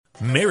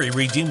Mary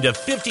redeemed a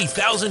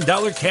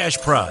 $50,000 cash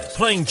prize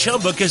playing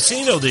Chumba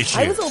Casino this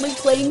year. I was only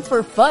playing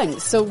for fun,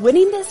 so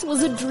winning this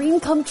was a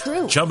dream come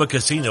true. Chumba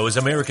Casino is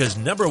America's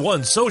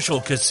 #1 social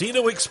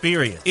casino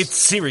experience. It's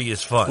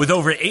serious fun. With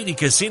over 80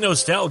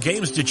 casino-style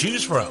games to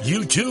choose from,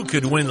 you too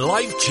could win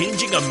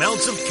life-changing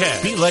amounts of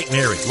cash. Be like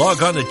Mary.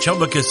 Log on to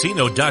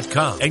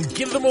ChumbaCasino.com and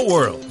give them a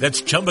whirl.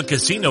 That's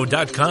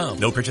ChumbaCasino.com.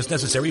 No purchase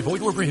necessary.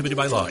 Void where prohibited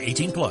by law.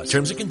 18 plus.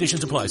 Terms and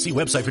conditions apply. See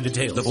website for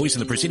details. The voice in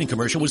the preceding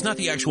commercial was not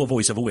the actual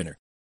voice of a winner.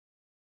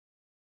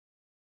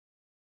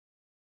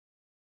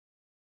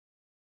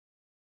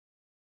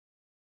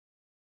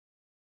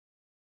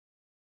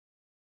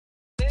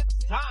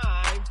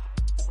 Time.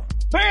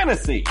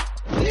 Fantasy.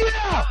 Yeah.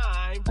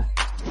 Time.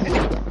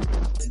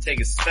 To take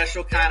a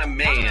special kind of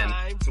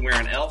man to wear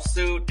an elf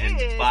suit, and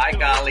by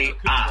golly,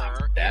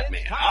 I'm that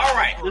man. All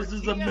right. This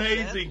is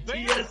amazing.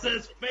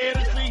 TSS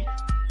Fantasy.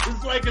 This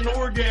is like an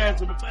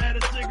orgasm. If I had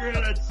a cigarette,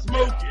 I'd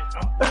smoke it.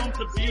 I'm pumped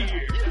to be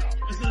here.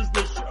 This is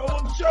the show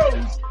of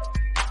shows.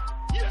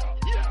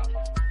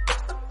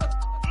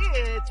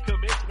 It's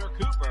Commissioner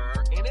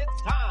Cooper, and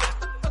it's time.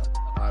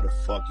 How the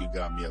fuck you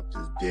got me up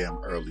this damn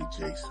early,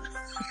 Jason?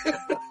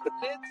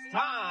 It's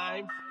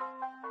time.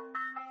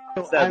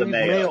 I use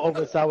mayo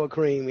over sour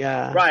cream,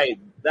 yeah. Right.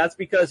 That's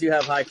because you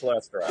have high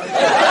cholesterol.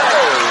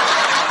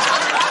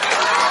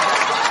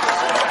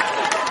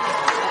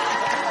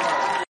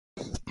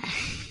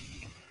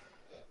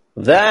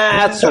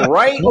 That's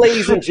right,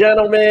 ladies and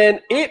gentlemen.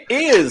 It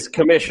is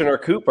Commissioner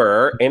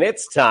Cooper, and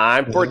it's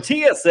time for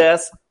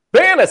TSS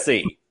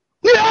Fantasy.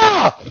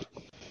 Yeah!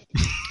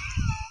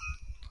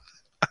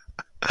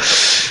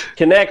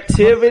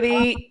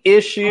 Connectivity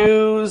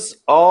issues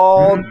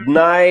all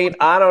night.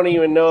 I don't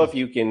even know if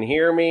you can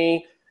hear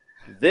me.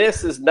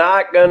 This is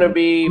not going to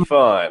be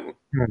fun.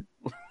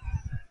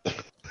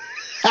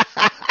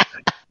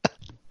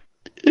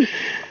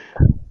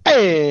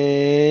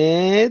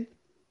 And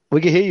we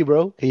can hear you,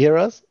 bro. Can you hear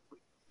us?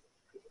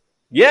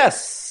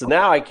 Yes,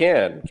 now I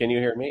can. Can you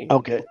hear me?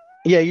 Okay.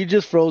 Yeah, you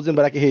just frozen,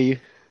 but I can hear you.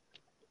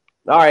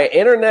 All right,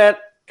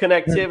 internet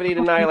connectivity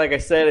tonight, like I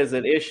said, is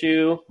an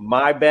issue.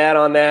 My bad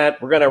on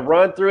that. We're going to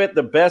run through it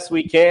the best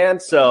we can.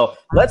 So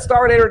let's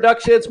start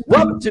introductions.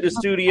 Welcome to the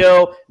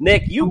studio.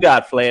 Nick, you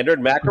got Flandered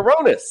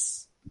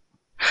Macaronis.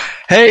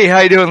 Hey, how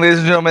you doing, ladies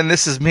and gentlemen?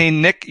 This is me,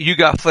 Nick. You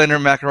got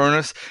Flandered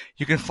Macaronis.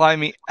 You can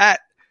find me at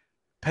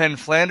Penn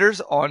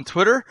Flanders on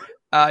Twitter.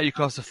 You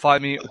can also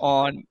find me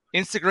on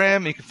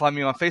Instagram. You can find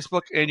me on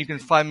Facebook. And you can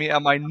find me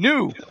on my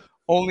new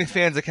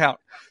OnlyFans account.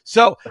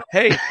 So,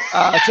 hey,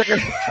 check it.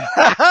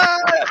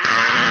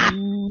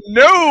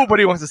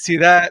 Nobody wants to see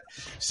that.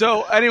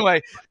 So,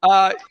 anyway,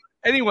 go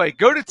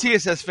to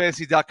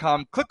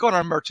tssfantasy.com. Click on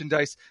our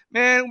merchandise.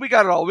 Man, we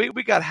got it all.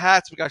 We got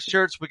hats, we got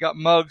shirts, we got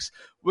mugs,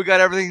 we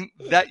got everything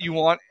that you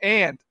want,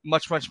 and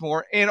much, much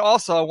more. And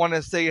also, I want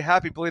to say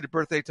happy belated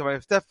birthday to my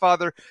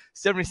stepfather,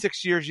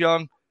 76 years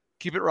young.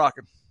 Keep it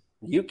rocking.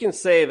 You can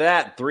say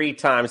that 3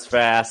 times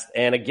fast.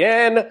 And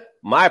again,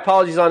 my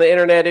apologies on the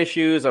internet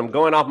issues. I'm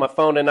going off my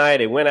phone tonight.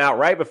 It went out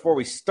right before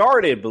we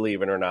started,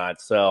 believe it or not.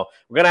 So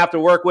we're going to have to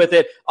work with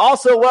it.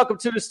 Also, welcome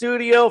to the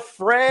studio,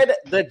 Fred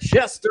the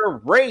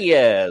Jester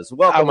Reyes.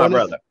 Welcome, my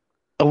brother.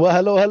 Well,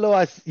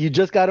 hello. You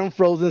just got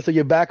unfrozen, so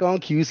you're back on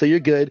cue, so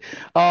you're good.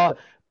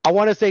 I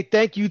want to say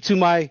thank you to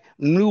my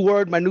new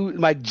word,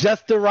 my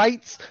Jester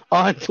rights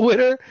on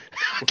Twitter.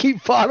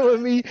 Keep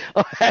following me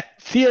at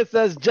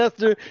TSS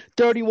Jester,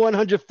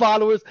 3,100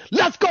 followers.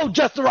 Let's go,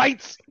 Jester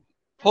rights.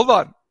 Hold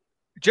on.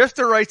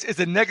 Jester rights is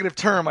a negative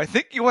term. I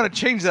think you want to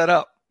change that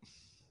up.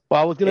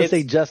 Well, I was going to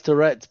say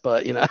Jesterettes,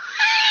 but, you know.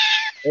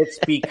 It's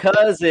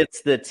because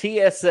it's the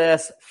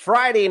TSS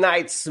Friday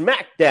Night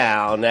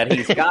Smackdown that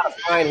he's got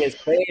to find his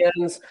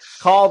fans,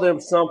 call them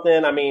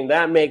something. I mean,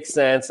 that makes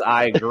sense.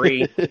 I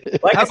agree.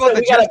 Like How about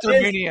the Jester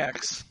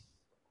Maniacs?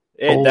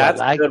 That's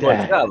a good one.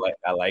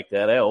 I like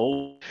that.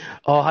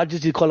 How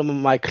did you call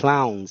them my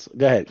clowns?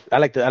 Go ahead. I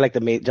like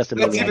the Jester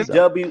Maniacs.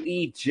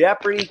 WWE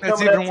Jeopardy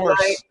coming up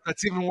tonight.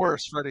 That's even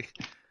worse, Freddie.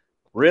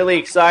 Really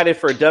excited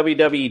for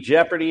WWE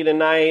Jeopardy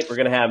tonight. We're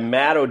going to have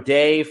Matt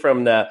O'Day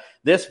from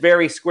This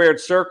Very Squared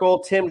Circle,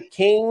 Tim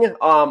King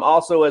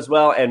also as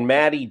well, and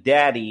Maddie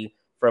Daddy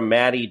from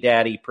Maddie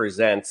Daddy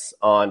Presents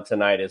on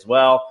tonight as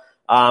well.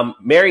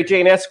 Mary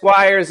Jane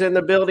Esquire is in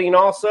the building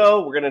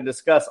also. We're going to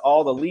discuss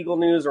all the legal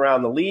news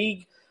around the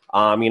league.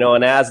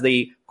 And as of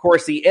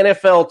course, the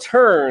NFL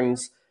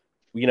turns,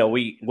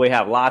 we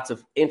have lots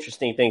of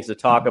interesting things to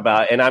talk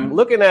about. And I'm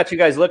looking at you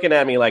guys looking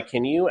at me like,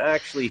 can you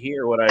actually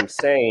hear what I'm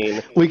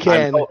saying? We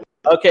can.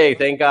 Okay,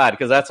 thank God,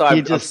 because that's why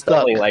I'm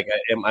stumbling. Like,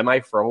 am I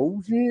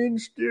frozen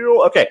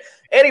still? Okay.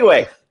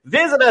 Anyway,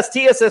 visit us,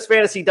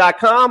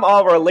 tssfantasy.com,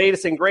 all of our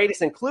latest and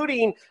greatest,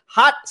 including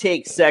hot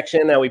take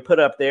section that we put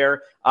up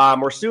there.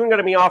 We're soon going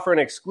to be offering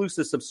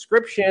exclusive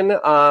subscription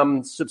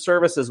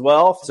service as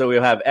well. So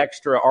we'll have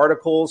extra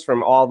articles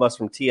from all of us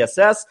from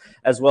TSS,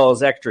 as well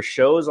as extra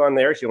shows on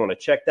there. So you want to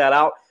check that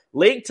out.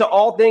 Link to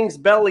all things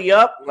Belly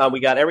Up. We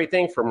got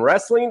everything from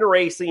wrestling to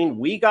racing.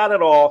 We got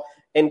it all.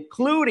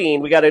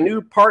 including we got a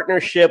new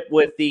partnership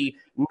with the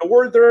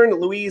Northern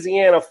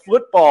Louisiana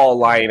Football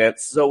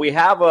Alliance. So we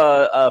have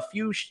a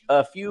few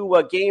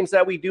games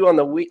that we do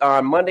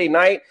on Monday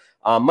night.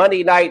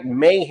 Monday Night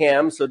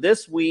Mayhem. So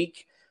this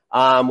week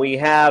we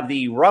have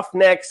the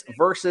Roughnecks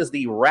versus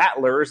the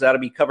Rattlers. That'll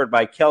be covered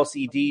by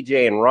Kelsey,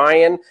 DJ, and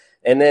Ryan.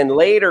 And then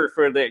later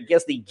for the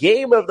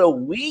game of the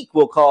week,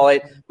 we'll call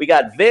it, we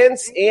got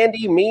Vince,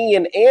 Andy, me,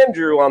 and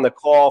Andrew on the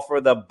call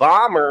for the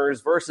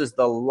Bombers versus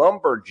the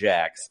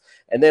Lumberjacks.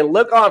 And then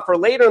look on for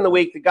later in the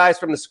week, the guys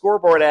from the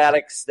Scoreboard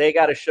Addicts, they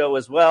got a show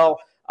as well.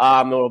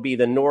 It will be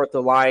the North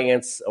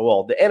Alliance,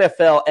 the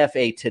NFL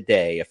FA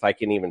Today, if I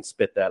can even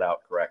spit that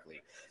out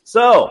correctly.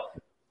 So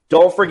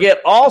don't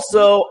forget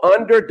also,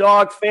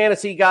 Underdog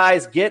Fantasy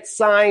guys, get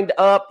signed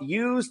up.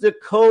 Use the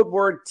code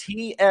word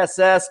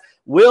TSS.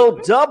 We'll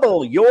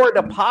double your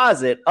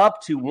deposit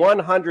up to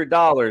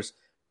 $100.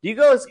 Do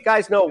you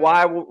guys know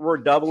why we're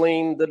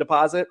doubling the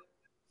deposit?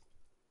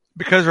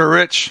 Because we're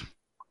rich.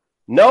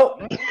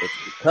 Nope. It's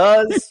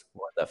because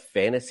we're the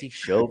fantasy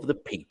show of the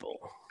people.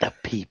 The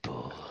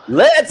people.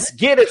 Let's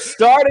get it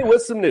started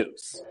with some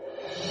news.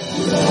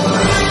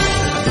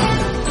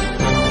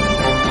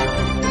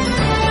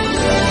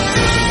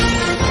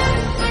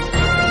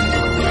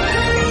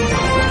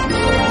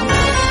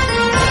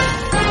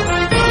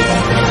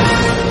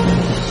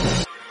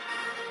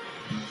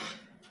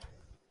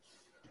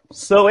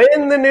 So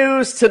in the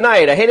news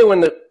tonight, I hate it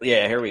when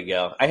here we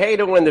go. I hate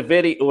it when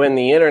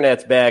the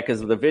internet's bad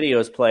because the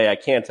videos play. I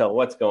can't tell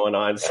what's going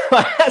on. So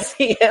as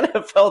the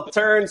NFL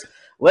turns,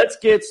 let's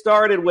get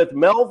started with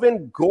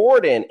Melvin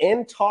Gordon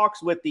in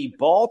talks with the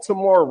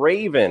Baltimore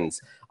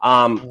Ravens.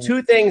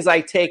 Two things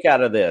I take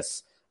out of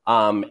this.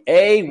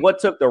 A, what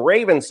took the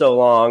Ravens so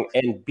long?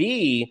 And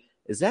B,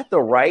 is that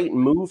the right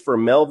move for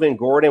Melvin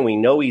Gordon? We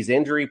know he's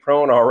injury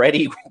prone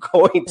already,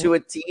 going to a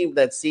team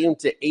that seemed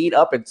to eat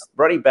up its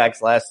running backs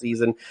last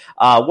season.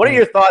 What are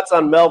your thoughts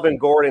on Melvin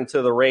Gordon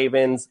to the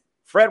Ravens?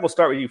 Fred, we'll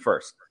start with you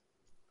first.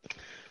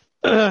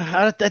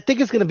 I think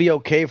it's going to be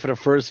okay for the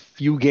first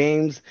few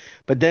games,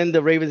 but then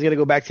the Ravens are going to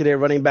go back to their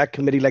running back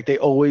committee like they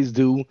always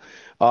do.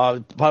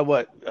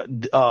 Probably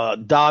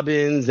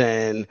Dobbins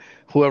and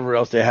whoever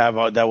else they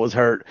have that was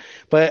hurt.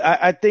 But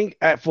I think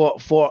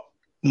for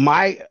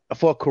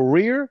a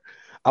career,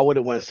 I would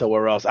have went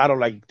somewhere else. I don't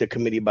like the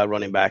committee by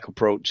running back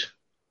approach.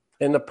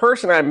 And the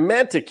person I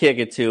meant to kick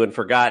it to and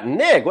forgot,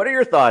 Nick, what are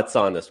your thoughts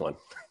on this one?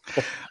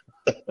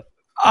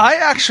 I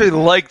actually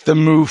like the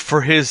move for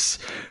his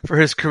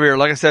career.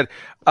 Like I said,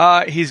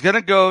 he's going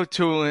to go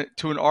to an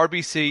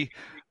RBC,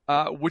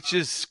 which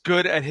is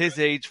good at his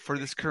age for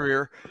this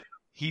career.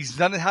 He's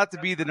doesn't have to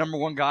be the number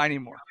one guy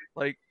anymore.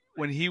 Like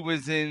when he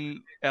was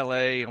in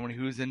LA and when he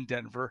was in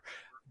Denver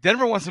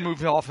wants to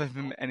move off of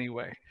him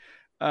anyway.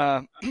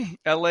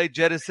 LA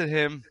jettisoned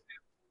him.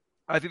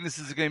 I think this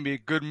is going to be a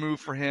good move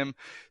for him.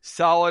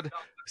 Solid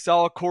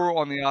core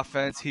on the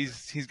offense.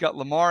 He's got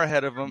Lamar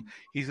ahead of him.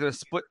 He's going to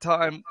split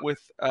time with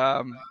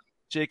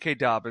J.K.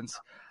 Dobbins.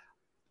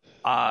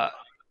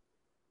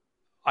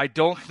 I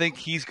don't think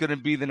he's going to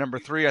be the number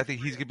 3. I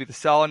think he's going to be the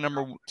solid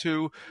number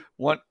 2,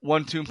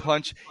 one-two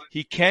punch.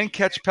 He can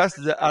catch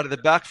passes out of the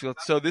backfield,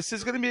 so this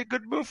is going to be a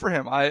good move for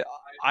him. I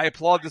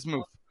applaud this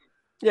move.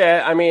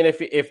 Yeah, I mean,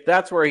 if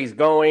that's where he's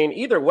going,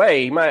 either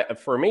way,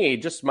 he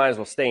just might as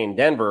well stay in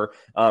Denver.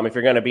 If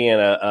you're going to be in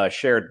a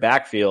shared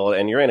backfield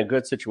and you're in a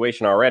good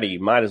situation already, you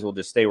might as well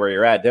just stay where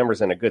you're at.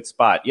 Denver's in a good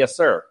spot. Yes,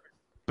 sir.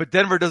 But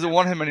Denver doesn't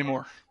want him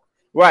anymore.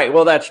 Right.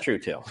 Well, that's true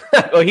too.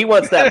 Well, he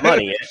wants that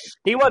money.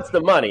 He wants the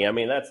money. I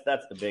mean, that's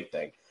the big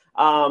thing.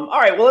 All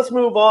right. Well, let's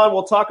move on.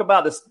 We'll talk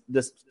about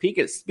this.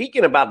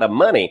 Speaking about the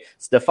money,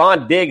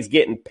 Stephon Diggs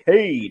getting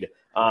paid.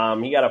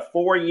 He got a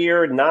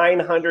 4-year,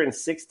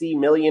 $960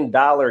 million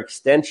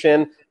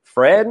extension.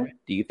 Fred,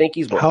 do you think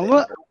he's worth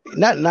it?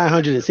 Not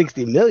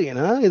 $960 million,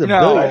 huh? He's a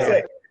No.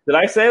 billionaire. Did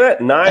I say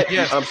that?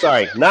 Yes. I'm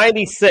sorry,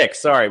 96.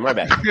 Sorry, my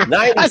bad.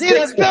 96. I see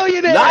a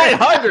billionaire.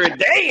 900.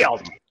 Damn.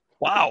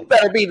 Wow. You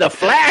better be the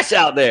Flash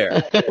out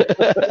there.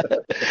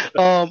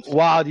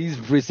 Wow, these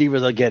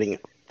receivers are getting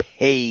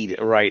paid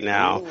right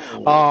now.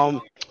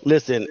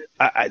 Listen,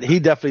 he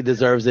definitely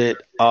deserves it.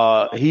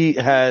 He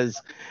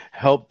has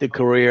helped the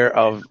career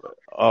of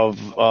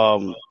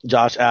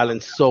Josh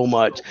Allen so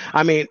much.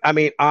 I mean,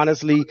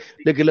 honestly,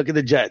 look at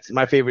the Jets,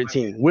 my favorite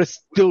team. We're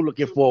still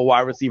looking for a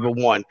wide receiver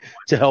 1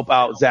 to help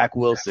out Zach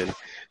Wilson.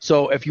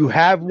 So if you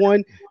have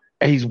one,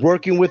 and he's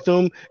working with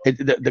them,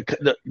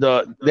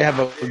 they have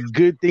a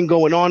good thing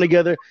going on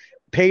together.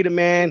 Pay the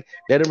man,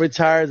 let him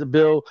retire as a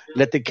Bill,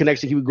 let the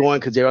connection keep going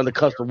because they're on the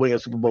cusp of winning a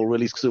Super Bowl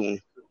really soon.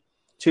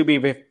 To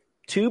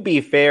be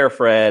fair,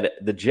 Fred,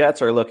 the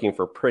Jets are looking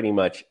for pretty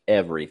much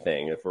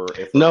everything.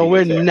 No,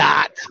 we're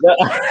not.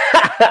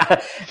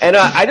 And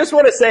I just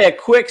want to say a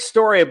quick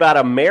story about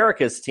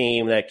America's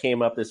team that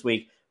came up this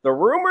week. The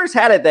rumors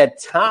had it that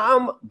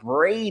Tom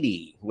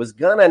Brady was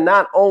going to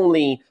not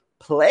only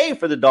play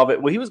for the Dolphins.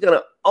 Well, he was going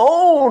to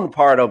own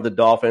part of the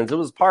Dolphins. It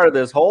was part of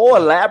this whole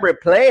elaborate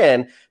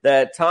plan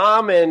that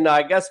Tom and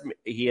I guess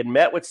he had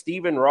met with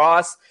Stephen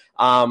Ross.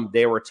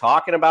 They were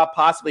talking about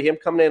possibly him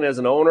coming in as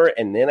an owner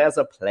and then as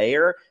a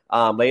player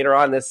later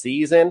on this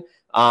season.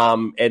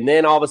 And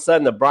then all of a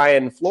sudden the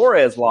Brian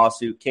Flores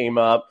lawsuit came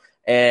up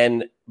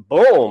and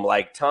boom,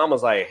 like Tom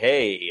was like,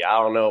 hey, I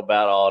don't know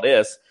about all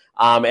this.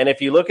 And if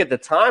you look at the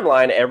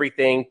timeline,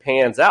 everything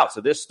pans out.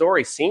 So this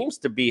story seems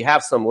to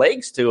have some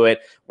legs to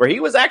it where he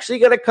was actually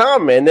going to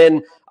come. And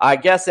then I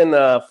guess in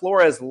the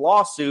Flores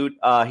lawsuit,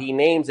 he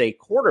names a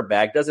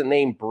quarterback, doesn't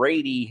name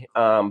Brady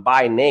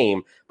by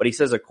name, but he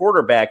says a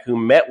quarterback who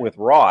met with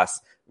Ross.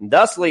 And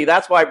thusly,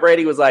 that's why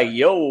Brady was like,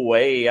 yo,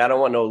 hey, I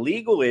don't want no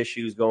legal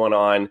issues going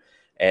on.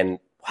 And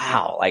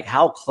wow, like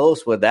how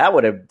close would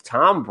have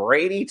Tom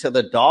Brady to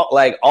the Dolphins?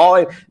 Like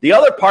the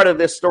other part of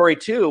this story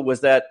too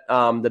was that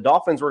the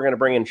Dolphins were going to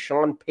bring in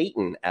Sean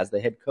Payton as the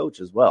head coach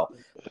as well.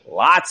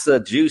 Lots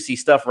of juicy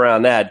stuff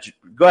around that.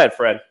 Go ahead,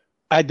 Fred.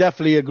 I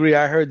definitely agree.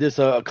 I heard this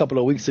a couple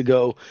of weeks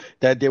ago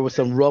that there were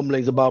some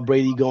rumblings about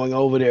Brady going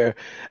over there,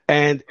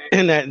 and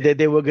that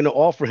they were going to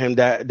offer him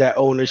that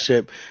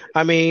ownership.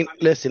 I mean,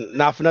 listen,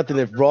 not for nothing.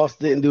 If Ross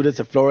didn't do this,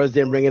 if Flores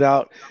didn't bring it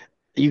out,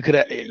 you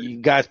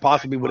guys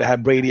possibly would have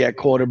had Brady at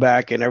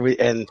quarterback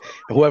and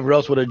whoever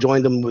else would have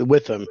joined them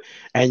with him,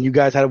 and you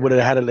guys would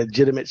have had a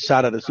legitimate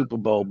shot at a Super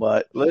Bowl.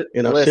 But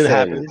shit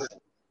happens.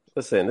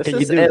 Listen, this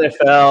is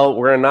NFL.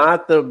 We're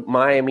not the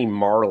Miami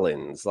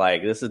Marlins.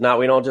 Like this is not.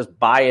 We don't just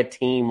buy a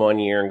team one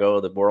year and go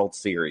to the World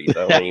Series.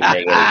 That don't even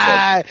make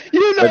any sense.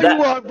 You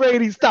want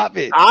Brady? Stop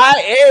it.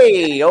 I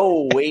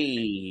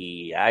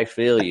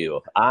feel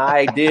you.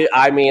 I do.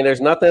 I mean,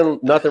 there's nothing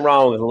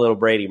wrong with a little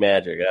Brady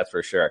magic. That's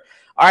for sure.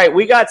 All right,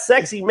 we got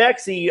Sexy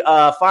Mexi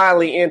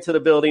finally into the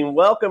building.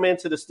 Welcome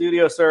into the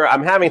studio, sir.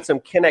 I'm having some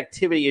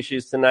connectivity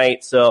issues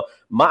tonight, so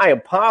my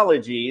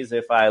apologies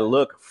if I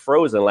look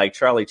frozen like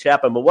Charlie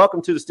Chaplin, but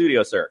welcome to the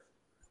studio, sir.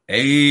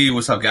 Hey,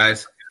 what's up,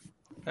 guys?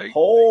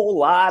 Whole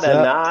lot of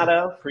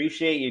nada.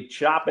 Appreciate you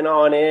chopping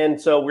on in.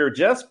 So we're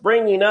just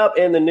bringing up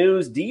in the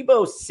news,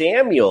 Deebo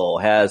Samuel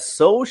has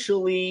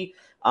socially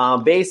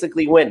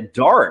basically went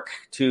dark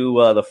to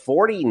the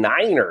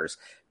 49ers.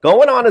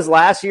 Going on his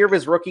last year of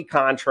his rookie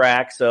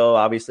contract, so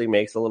obviously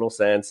makes a little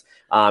sense.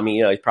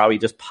 He's probably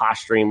just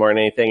posturing more than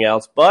anything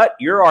else. But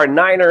you're our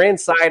Niner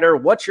insider.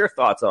 What's your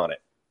thoughts on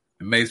it?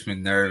 It makes me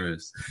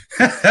nervous.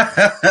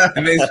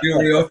 It makes me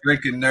real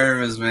freaking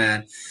nervous,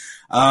 man.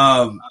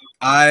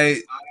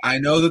 I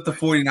know that the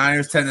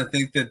 49ers tend to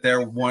think that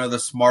they're one of the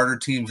smarter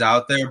teams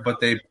out there, but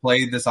they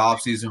played this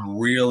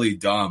offseason really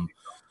dumb.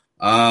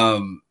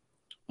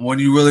 When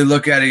you really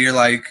look at it, you're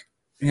like,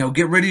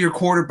 get rid of your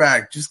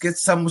quarterback. Just get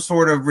some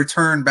sort of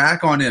return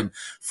back on him.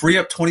 Free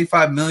up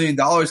 $25 million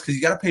because you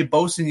got to pay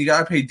Bosa, you got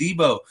to pay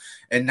Deebo.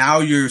 And now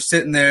you're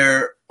sitting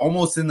there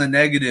almost in the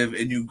negative,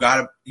 and you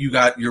got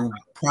your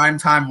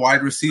primetime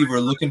wide receiver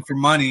looking for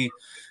money.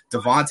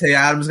 Devontae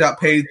Adams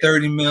got paid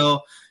 $30 million.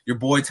 Your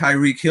boy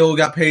Tyreek Hill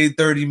got paid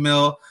 $30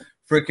 million.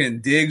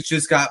 Freaking Diggs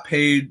just got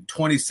paid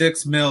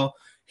 $26 million.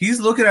 He's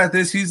looking at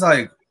this. He's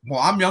like, well,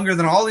 I'm younger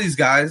than all these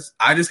guys.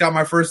 I just got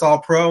my first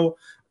All-Pro.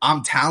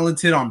 I'm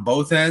talented on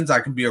both ends. I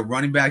can be a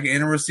running back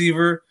and a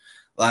receiver.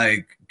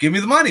 Like, give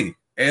me the money.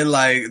 And,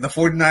 the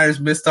 49ers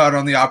missed out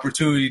on the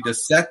opportunity to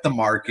set the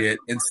market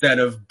instead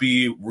of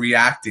be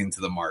reacting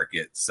to the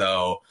market.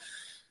 So,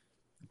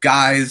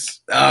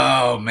 guys,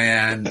 oh,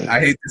 man, I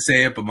hate to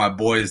say it, but my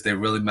boys, they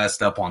really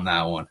messed up on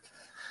that one.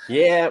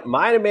 Yeah,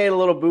 might have made a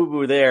little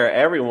boo-boo there.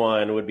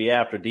 Everyone would be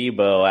after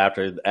Deebo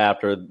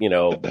after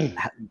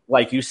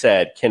like you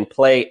said, can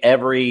play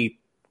every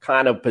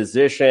kind of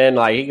position.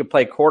 Like he could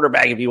play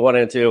quarterback if he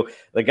wanted to.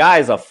 The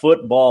guy's a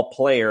football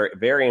player.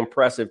 Very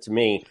impressive to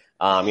me.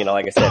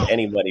 Like I said,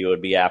 anybody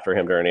would be after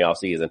him during the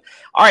offseason.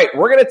 All right,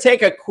 we're going to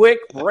take a quick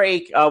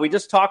break. We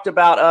just talked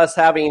about us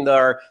having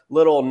our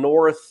little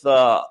North,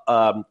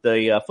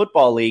 the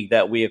football league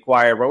that we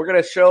acquired. But we're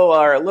going to show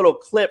our little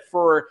clip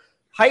for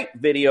hype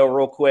video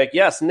real quick.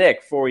 Yes,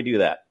 Nick, before we do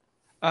that.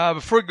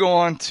 Before we go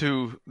on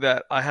to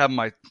that, I have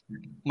my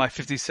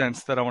 50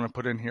 cents that I want to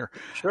put in here.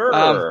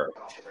 Sure.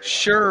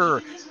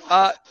 Sure.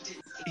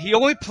 He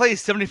only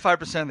plays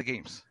 75% of the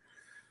games.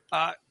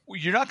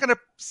 You're not going to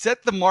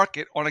set the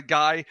market on a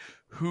guy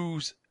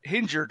who's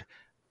injured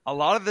a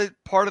lot of the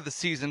part of the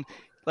season.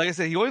 Like I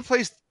said, he only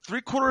plays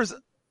 3/4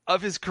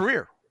 of his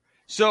career.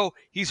 So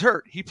he's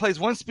hurt. He plays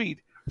one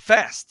speed,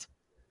 fast.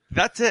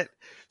 That's it.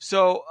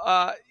 So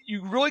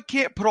you really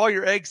can't put all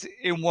your eggs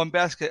in one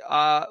basket.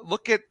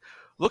 Look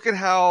at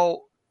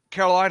how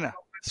Carolina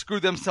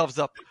screwed themselves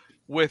up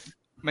with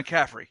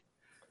McCaffrey.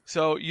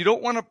 So you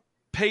don't want to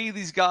pay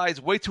these guys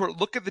way too early.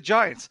 Look at the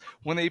Giants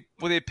when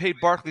they paid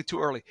Barkley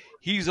too early.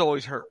 He's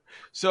always hurt.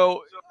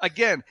 So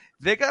again,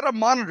 they got to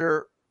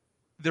monitor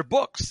their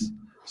books.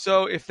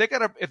 So if they're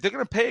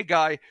gonna pay a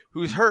guy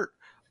who's hurt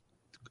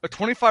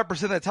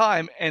 25% of the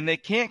time and they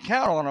can't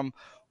count on him,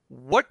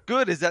 what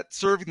good is that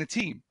serving the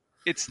team?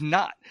 It's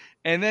not.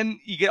 And then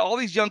you get all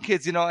these young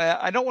kids.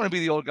 I don't want to be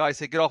the old guy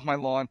say, "Get off my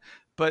lawn,"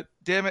 but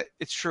damn it,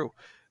 it's true.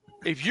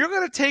 if you're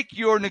going to take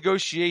your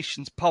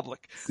negotiations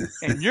public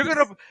and you're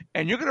going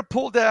to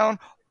pull down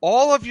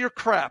all of your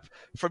crap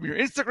from your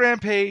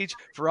Instagram page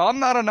for I'm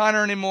not a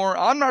Niner anymore,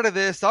 I'm not a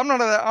this, I'm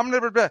not a that, I'm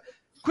never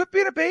quit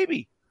being a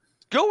baby.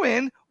 Go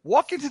in,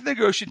 walk into the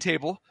negotiation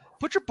table,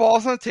 put your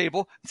balls on the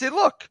table and say,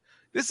 look,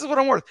 this is what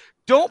I'm worth.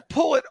 Don't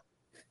pull it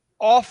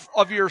off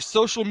of your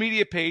social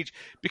media page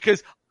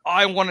because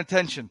I want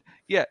attention.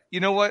 Yeah, you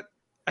know what?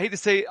 I hate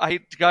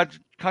to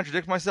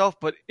contradict myself,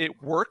 but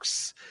it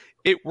works.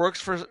 It works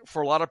for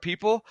a lot of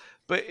people,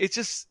 but it's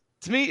just,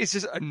 to me, it's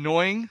just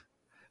annoying.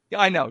 Yeah,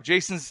 I know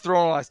Jason's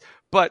throwing lies,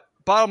 but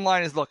bottom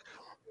line is, look,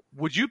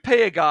 would you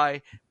pay a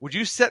guy? Would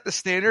you set the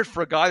standard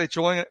for a guy that's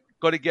only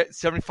going to get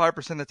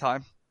 75% of the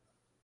time?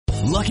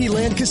 Lucky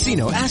Land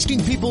Casino,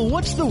 asking people,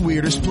 what's the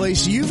weirdest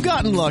place you've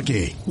gotten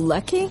lucky?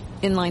 Lucky?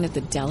 In line at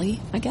the deli,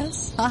 I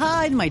guess?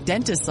 Aha, in my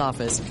dentist's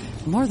office.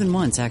 More than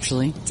once,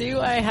 actually. Do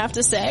I have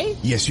to say?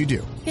 Yes, you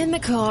do. In the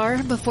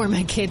car before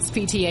my kids'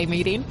 PTA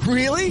meeting.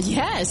 Really?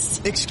 Yes.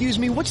 Excuse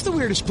me, what's the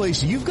weirdest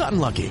place you've gotten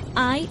lucky?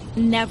 I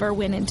never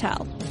win and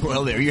tell.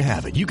 Well, there you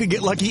have it. You can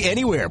get lucky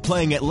anywhere,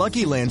 playing at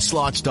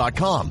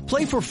LuckyLandSlots.com.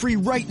 Play for free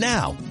right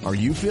now. Are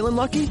you feeling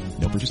lucky?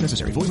 No purchase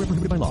necessary. Void where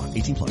prohibited by law.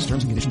 18 plus.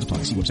 Terms and conditions apply.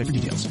 See website for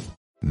details.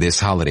 This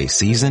holiday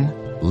season,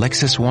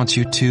 Lexus wants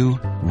you to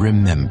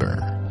remember.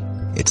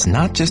 It's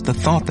not just the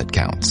thought that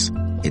counts.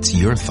 It's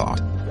your thought.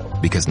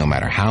 Because no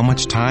matter how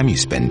much time you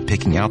spend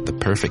picking out the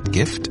perfect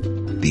gift,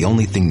 the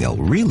only thing they'll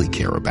really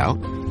care about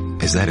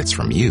is that it's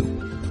from you.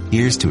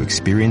 Here's to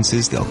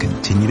experiences they'll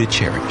continue to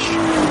cherish.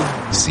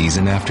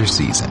 Season after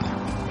season.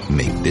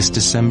 Make this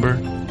December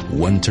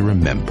one to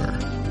remember.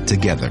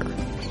 Together.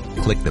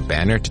 Click the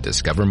banner to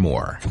discover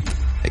more.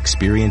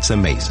 Experience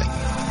amazing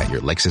at your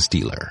Lexus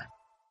dealer.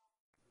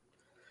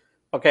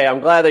 Okay,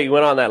 I'm glad that you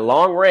went on that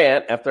long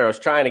rant after I was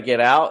trying to get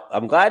out.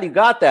 I'm glad you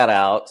got that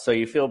out so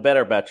you feel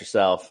better about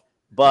yourself,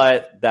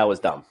 but that was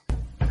dumb.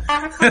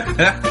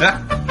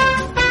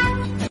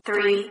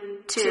 3,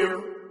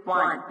 2,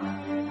 1.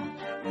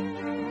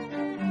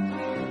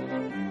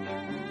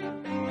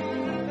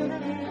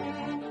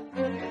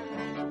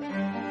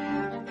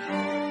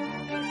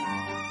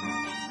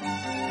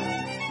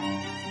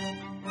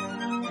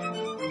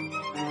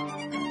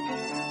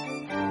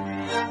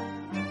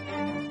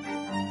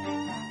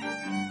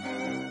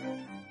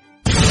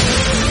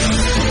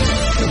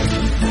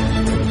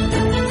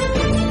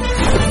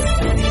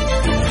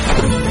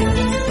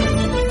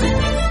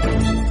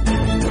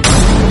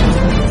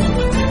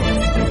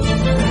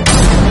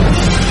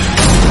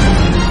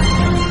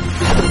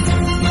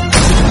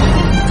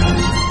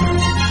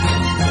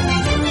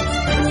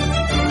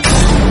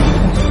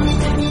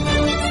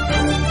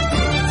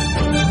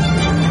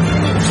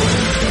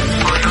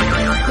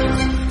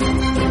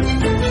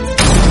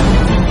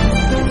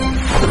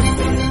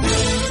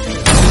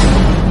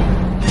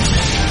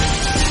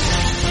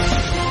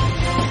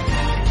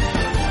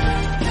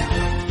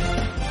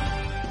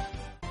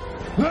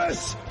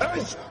 This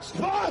is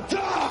Sparta!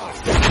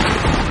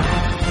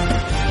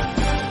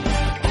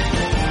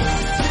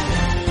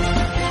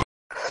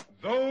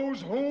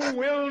 Those who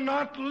will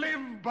not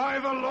live by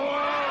the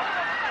law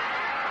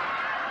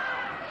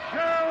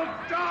shall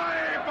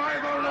die by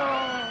the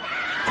law.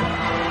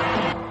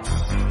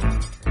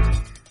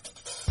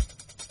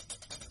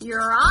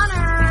 Your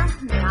Honor,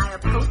 may I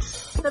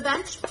approach the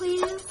bench,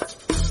 please?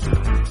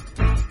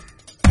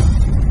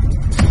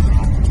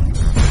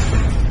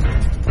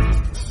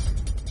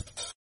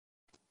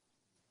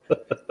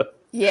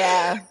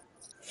 Yeah.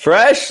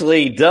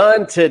 Freshly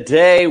done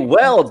today.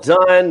 Well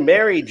done,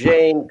 Mary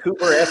Jane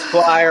Cooper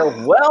Esquire.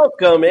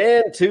 Welcome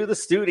into the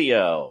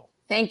studio.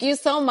 Thank you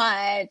so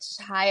much.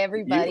 Hi,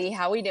 everybody.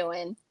 How we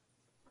doing?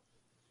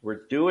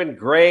 We're doing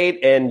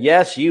great. And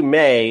yes, you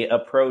may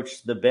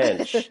approach the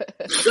bench.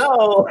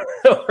 So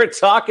we're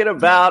talking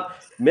about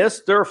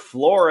Mr.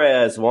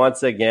 Flores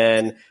once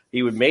again.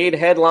 He made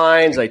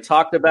headlines. I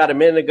talked about a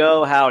minute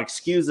ago how,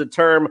 excuse the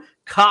term,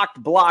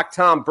 cocked block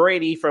Tom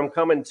Brady from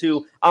coming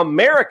to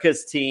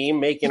America's team,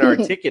 making our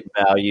ticket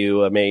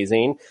value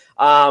amazing.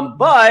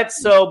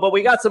 But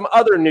we got some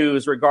other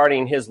news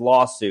regarding his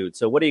lawsuit.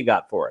 So what do you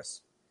got for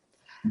us?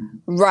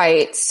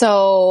 Right.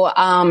 So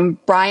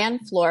Brian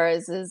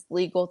Flores'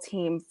 legal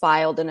team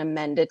filed an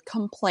amended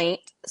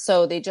complaint.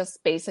 So they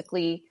just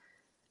basically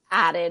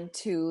added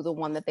to the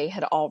one that they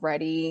had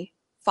already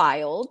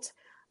filed.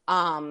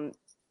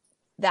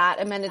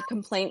 That amended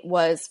complaint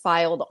was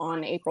filed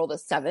on April the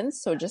 7th,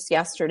 so just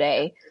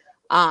yesterday.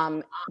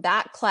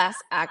 That class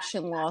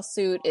action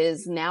lawsuit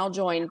is now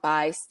joined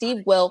by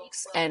Steve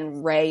Wilkes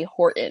and Ray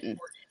Horton.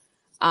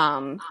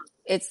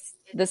 It's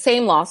the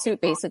same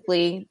lawsuit,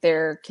 basically.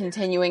 They're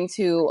continuing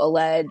to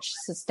allege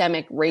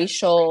systemic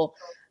racial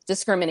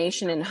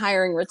discrimination in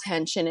hiring,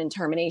 retention, and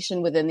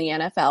termination within the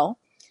NFL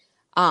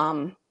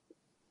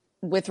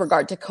with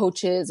regard to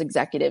coaches,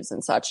 executives,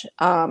 and such.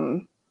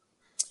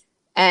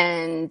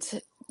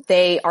 And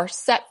they are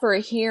set for a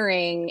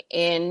hearing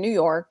in New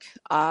York,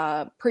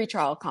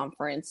 pretrial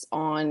conference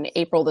on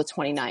April the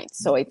 29th.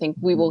 So I think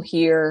we will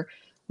hear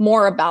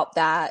more about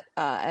that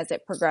as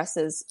it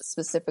progresses,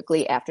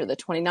 specifically after the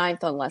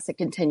 29th, unless a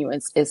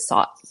continuance is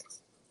sought.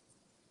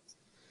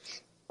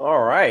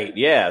 All right.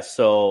 Yeah.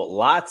 So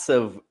lots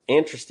of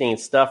interesting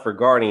stuff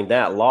regarding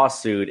that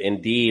lawsuit.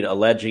 Indeed,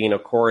 alleging,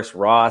 of course,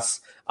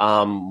 Ross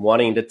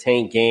wanting to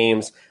tank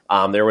games.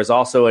 There was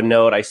also a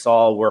note I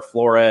saw where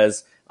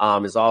Flores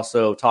is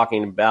also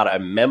talking about a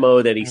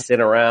memo that he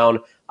sent around,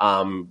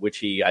 which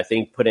he, I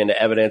think, put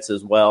into evidence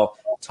as well,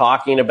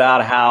 talking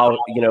about how,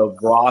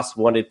 Ross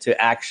wanted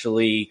to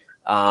actually,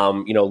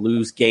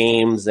 lose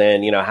games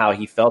and, how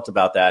he felt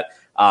about that.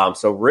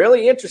 So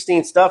really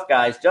interesting stuff,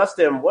 guys.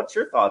 Justin, what's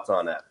your thoughts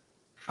on that?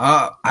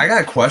 I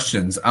got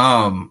questions.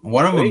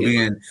 One of them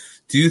being,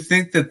 do you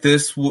think that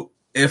this,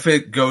 if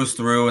it goes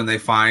through and they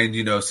find,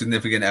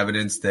 significant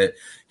evidence that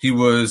he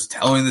was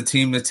telling the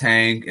team to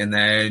tank, and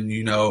then,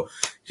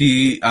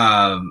 he,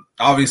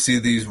 obviously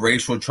these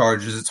racial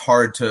charges, it's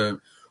hard to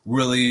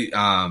really,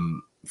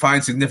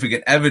 find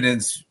significant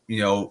evidence,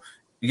 you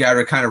got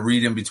to kind of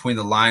read in between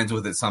the lines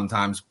with it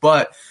sometimes.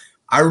 But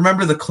I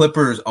remember the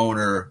Clippers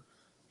owner,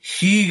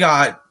 he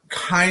got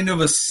kind of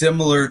a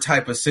similar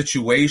type of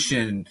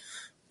situation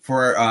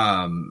for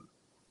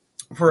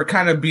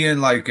kind of being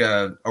like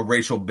a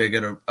racial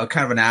bigot or a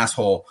kind of an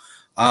asshole.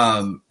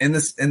 In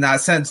that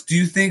sense, do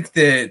you think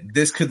that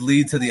this could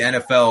lead to the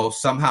NFL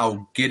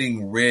somehow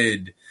getting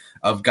rid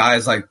of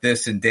guys like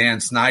this and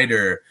Dan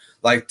Snyder?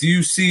 Like, do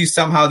you see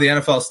somehow the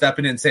NFL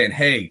stepping in and saying,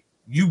 hey,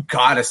 you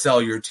got to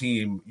sell your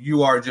team.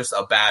 You are just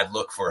a bad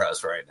look for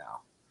us right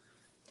now.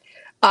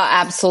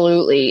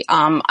 Absolutely.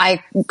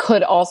 I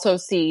could also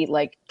see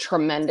like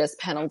tremendous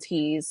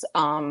penalties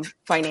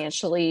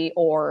financially,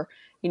 or,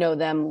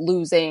 them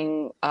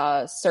losing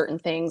certain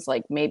things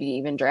like maybe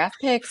even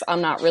draft picks.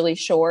 I'm not really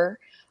sure.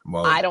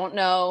 Whoa. I don't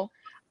know.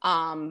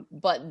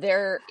 But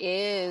there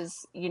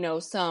is,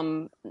 the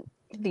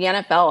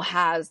NFL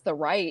has the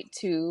right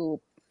to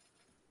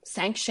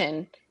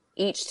sanction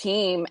each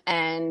team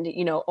and,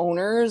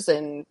 owners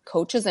and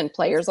coaches and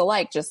players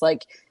alike, just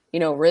like,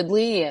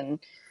 Ridley and,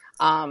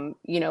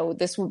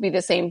 this would be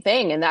the same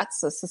thing. And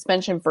that's a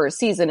suspension for a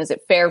season. Is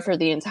it fair for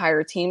the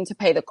entire team to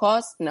pay the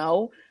cost?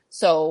 No.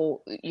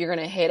 So you're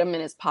going to hit him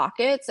in his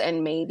pockets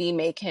and maybe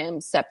make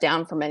him step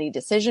down from any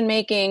decision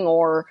making,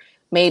 or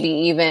maybe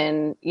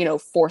even,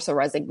 force a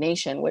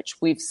resignation, which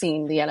we've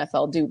seen the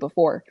NFL do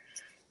before.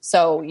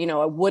 So,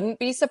 I wouldn't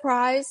be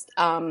surprised.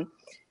 I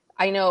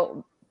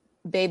know,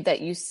 Babe, that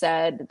you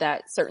said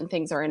that certain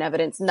things are in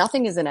evidence.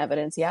 Nothing is in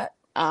evidence yet.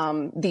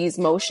 These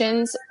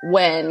motions,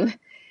 when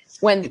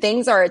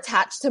things are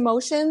attached to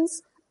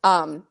motions,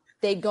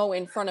 they go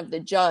in front of the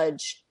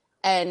judge,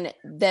 and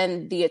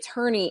then the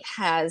attorney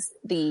has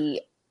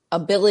the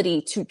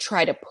ability to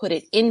try to put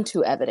it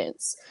into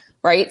evidence,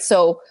 right?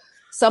 So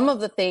some of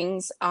the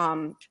things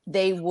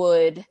they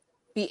would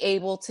be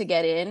able to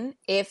get in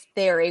if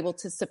they're able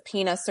to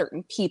subpoena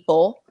certain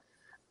people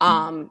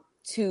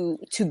to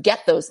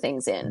get those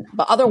things in.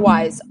 But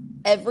otherwise,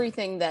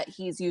 everything that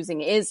he's using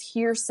is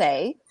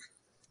hearsay,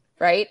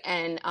 right?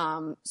 And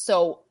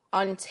so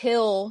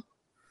until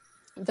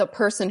the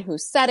person who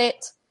said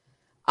it,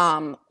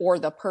 or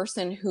the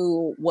person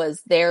who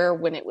was there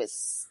when it would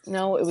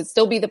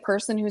still be the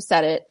person who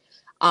said it,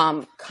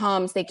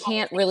 comes, they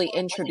can't really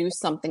introduce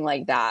something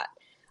like that.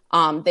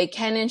 They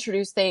can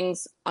introduce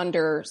things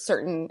under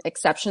certain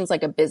exceptions,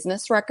 like a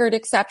business record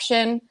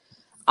exception.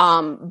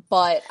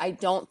 But I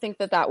don't think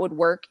that would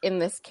work in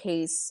this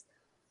case.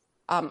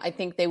 I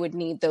think they would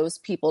need those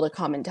people to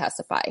come and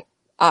testify.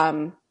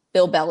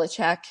 Bill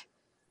Belichick,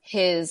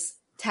 his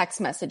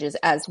text messages,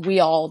 as we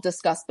all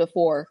discussed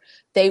before,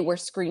 they were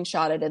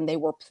screenshotted and they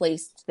were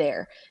placed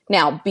there.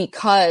 Now,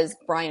 because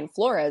Brian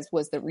Flores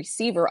was the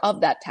receiver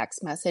of that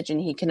text message and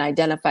he can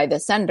identify the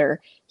sender,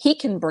 he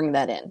can bring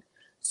that in.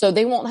 So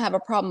they won't have a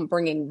problem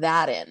bringing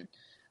that in.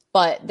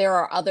 But there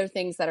are other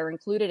things that are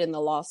included in the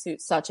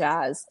lawsuit, such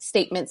as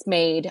statements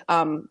made.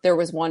 There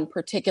was one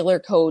particular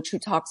coach who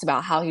talks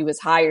about how he was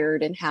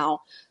hired and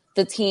how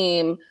the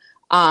team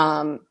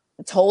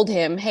told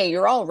him, hey,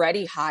 you're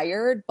already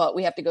hired, but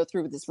we have to go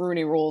through with this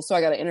Rooney Rule, so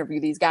I got to interview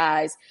these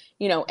guys,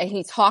 and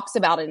he talks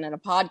about it in a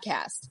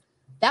podcast.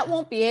 That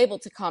won't be able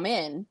to come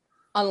in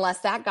unless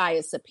that guy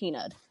is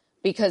subpoenaed,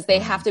 because they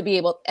have to be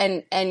able,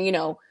 and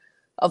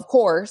of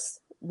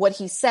course, what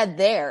he said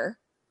there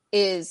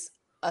is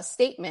a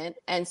statement.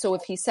 And so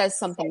if he says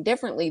something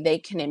differently, they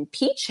can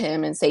impeach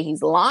him and say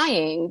he's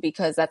lying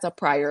because that's a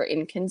prior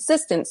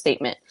inconsistent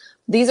statement.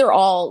 These are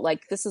all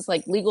this is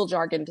like legal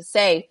jargon to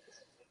say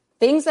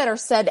things that are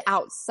said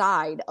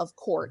outside of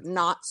court,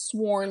 not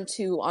sworn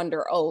to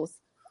under oath,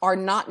 are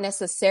not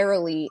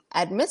necessarily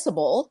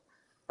admissible,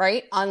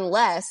 right?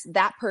 Unless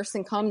that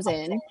person comes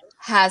in,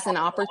 has an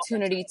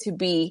opportunity to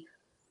be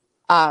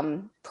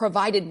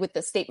provided with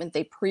the statement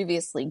they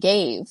previously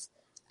gave,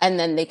 and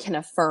then they can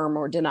affirm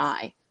or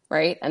deny,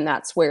 right? And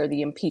that's where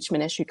the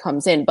impeachment issue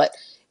comes in. But,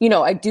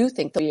 I do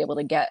think they'll be able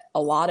to get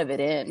a lot of it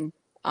in,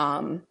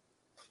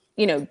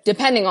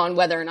 depending on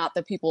whether or not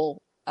the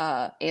people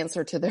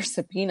answer to their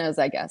subpoenas,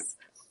 I guess.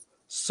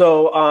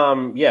 So,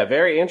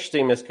 very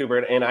interesting, Miss Cooper.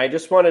 And I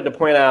just wanted to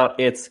point out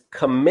it's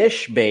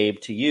Commish Babe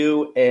to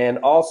you. And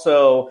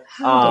also,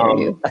 How dare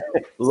you?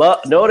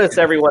 notice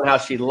everyone how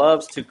she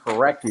loves to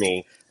correct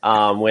me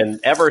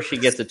whenever she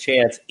gets a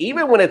chance,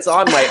 even when it's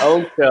on my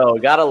own show.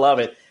 Gotta love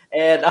it.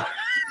 And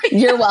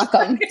You're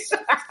welcome.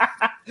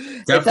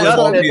 Definitely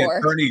won't be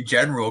Attorney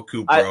General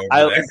Cooper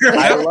over there.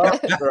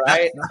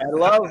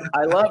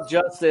 I love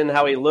Justin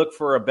how he looked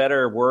for a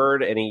better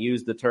word and he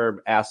used the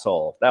term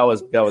asshole. That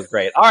was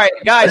great. All right,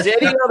 guys.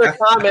 Any other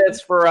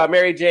comments for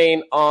Mary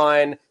Jane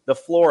on the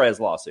Flores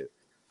lawsuit?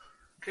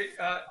 Okay,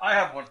 I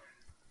have one.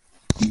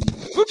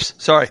 Oops,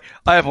 sorry.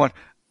 I have one.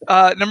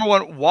 Number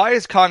one, why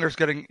is Congress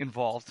getting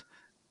involved?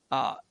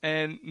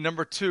 And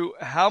number two,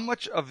 how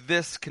much of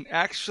this can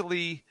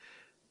actually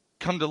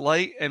come to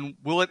light, and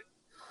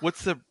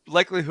what's the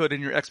likelihood,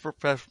 in your expert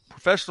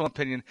professional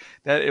opinion,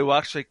 that it will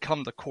actually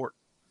come to court?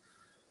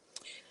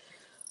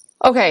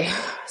 Okay,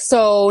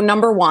 so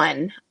number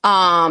one,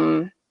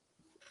 Connors,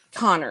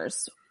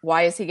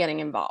 why is he getting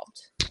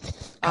involved?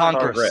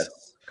 Congress. Oh,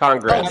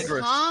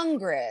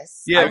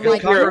 Congress. Yeah,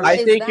 I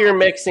think you're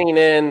mixing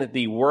in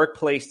the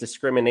workplace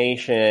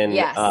discrimination.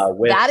 Yes,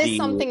 with that is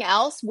something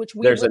else, which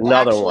there's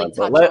another one.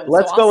 But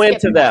let's go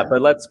into that.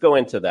 But let's go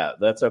into that.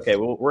 That's okay.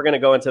 We're going to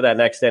go into that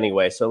next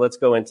anyway. So let's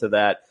go into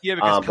that. Yeah,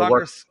 because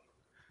Congress.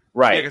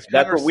 Right.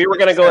 That's what we were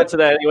going to go into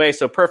that anyway.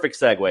 So perfect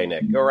segue,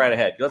 Nick. Go right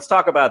ahead. Let's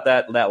talk about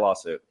that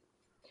lawsuit.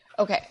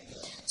 Okay.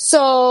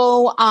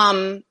 So,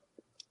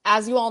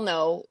 as you all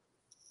know,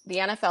 the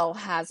NFL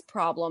has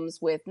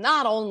problems with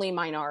not only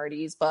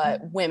minorities,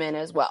 but women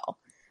as well.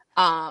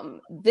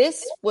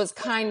 This was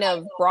kind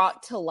of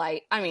brought to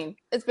light. I mean,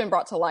 it's been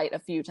brought to light a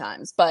few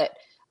times, but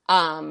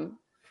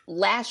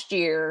last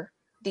year,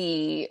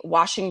 the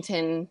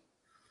Washington,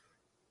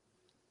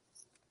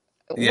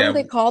 what are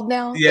they called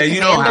now? Yeah,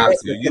 you don't have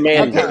to.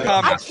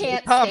 I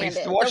can't stand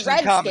it. The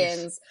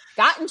Redskins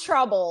got in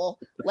trouble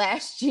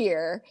last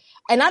year.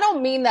 And I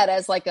don't mean that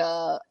as like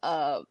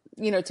to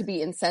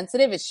be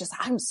insensitive. It's just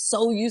I'm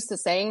so used to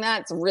saying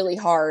that. It's really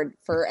hard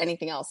for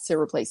anything else to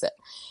replace it.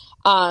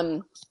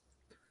 All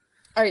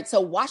right,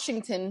 so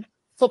Washington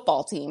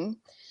football team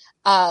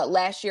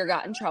last year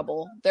got in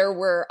trouble. There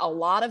were a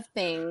lot of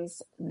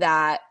things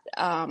that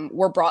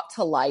were brought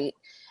to light.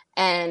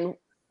 And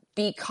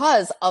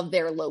because of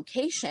their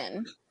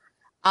location,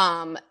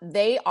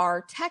 they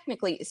are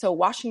technically, so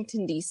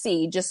Washington,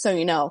 D.C., just so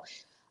you know,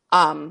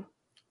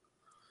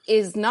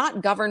 is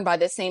not governed by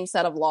the same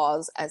set of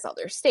laws as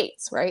other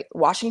states, right?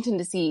 Washington,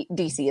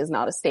 D.C. is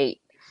not a state.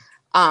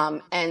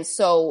 And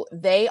so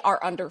they are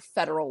under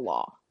federal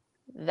law.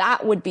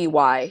 That would be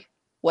why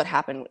what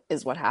happened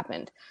is what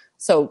happened.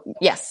 So,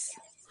 yes.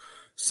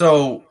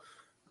 So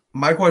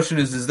my question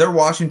is there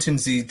Washington,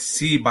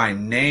 D.C. by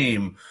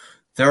name?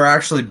 They're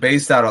actually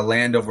based out of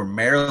Landover,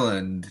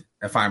 Maryland,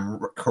 if I'm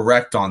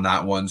correct on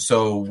that one.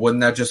 So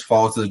wouldn't that just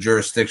fall to the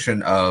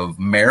jurisdiction of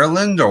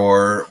Maryland,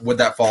 or would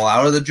that fall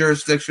out of the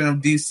jurisdiction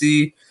of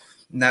D.C.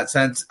 in that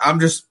sense? I'm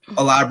just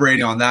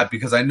elaborating on that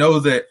because I know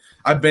that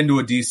I've been to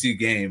a D.C.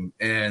 game,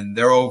 and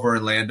they're over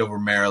in Landover,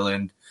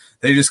 Maryland.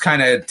 They just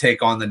kind of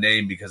take on the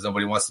name because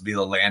nobody wants to be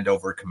the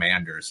Landover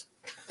Commanders.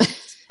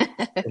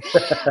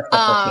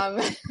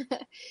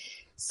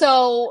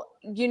 So,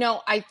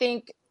 I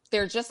think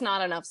there's just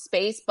not enough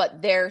space,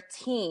 but their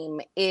team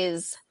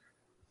is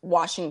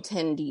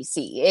Washington,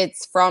 D.C.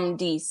 It's from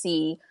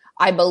D.C.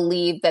 I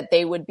believe that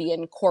they would be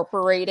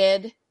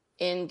incorporated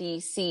in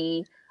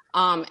D.C.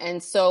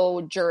 And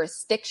so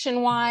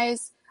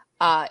jurisdiction-wise,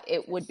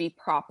 it would be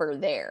proper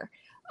there.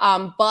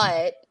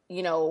 But,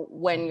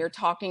 when you're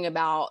talking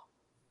about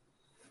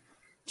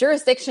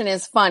jurisdiction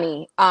is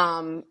funny,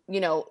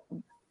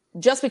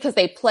 just because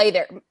they play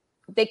there,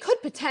 they could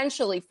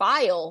potentially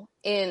file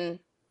in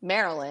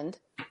Maryland,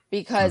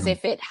 because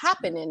if it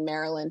happened in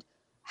Maryland,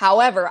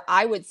 however,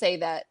 I would say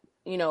that,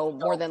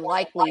 more than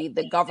likely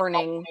the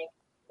governing,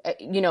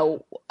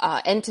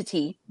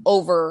 entity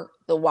over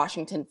the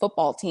Washington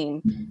football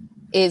team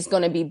is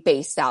going to be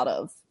based out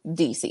of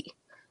DC.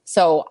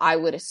 So I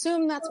would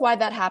assume that's why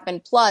that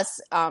happened. Plus,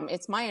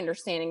 it's my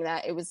understanding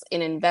that it was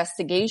an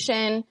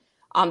investigation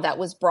that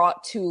was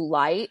brought to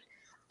light,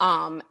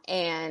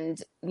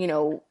 and,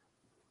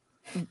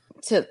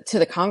 to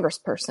the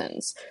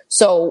congresspersons.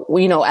 So,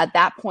 at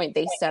that point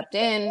they stepped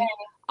in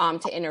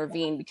to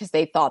intervene because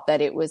they thought that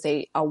it was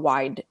a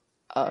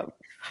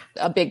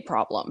big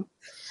problem.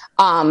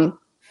 From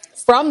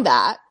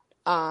that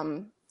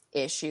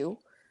issue,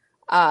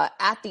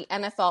 at the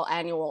NFL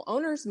annual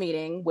owners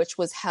meeting, which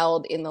was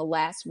held in the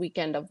last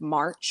weekend of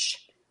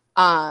March,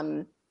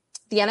 the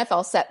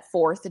NFL set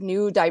forth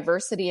new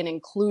diversity and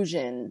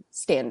inclusion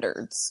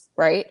standards,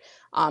 right?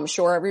 I'm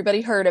sure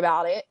everybody heard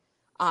about it.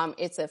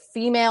 It's a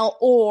female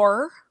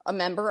or a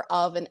member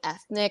of an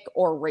ethnic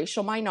or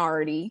racial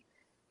minority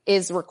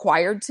is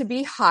required to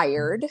be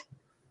hired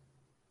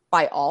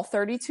by all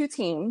 32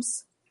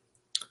 teams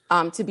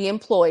to be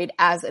employed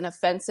as an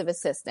offensive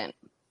assistant.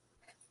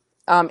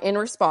 In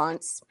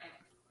response,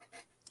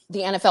 the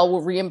NFL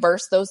will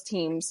reimburse those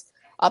teams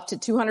up to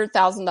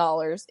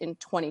 $200,000 in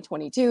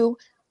 2022,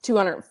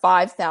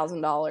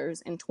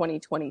 $205,000 in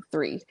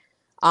 2023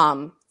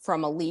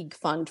 from a league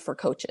fund for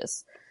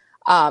coaches.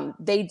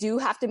 They do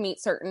have to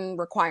meet certain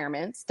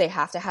requirements. They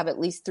have to have at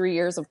least 3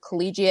 years of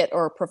collegiate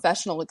or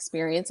professional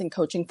experience in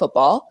coaching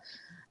football.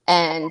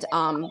 And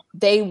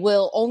they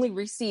will only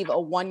receive a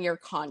 1-year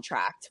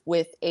contract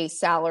with a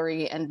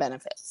salary and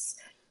benefits.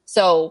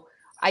 So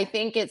I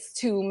think it's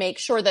to make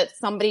sure that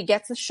somebody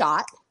gets a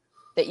shot,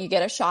 that you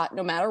get a shot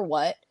no matter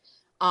what.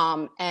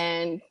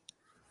 And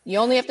you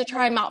only have to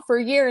try them out for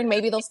a year, and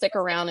maybe they'll stick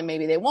around and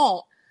maybe they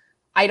won't.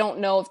 I don't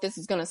know if this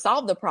is going to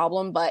solve the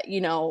problem, but,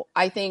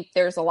 I think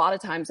there's a lot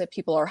of times that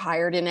people are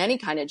hired in any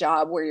kind of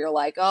job where you're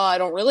like, oh, I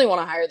don't really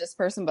want to hire this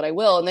person, but I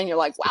will. And then you're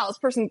like, wow, this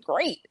person's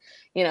great.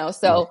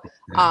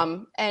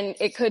 And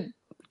it could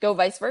go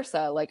vice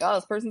versa. Like, oh,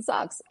 this person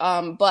sucks.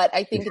 But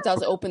I think it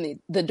does open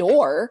the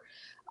door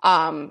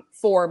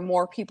for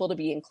more people to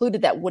be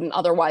included that wouldn't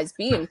otherwise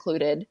be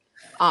included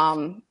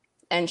and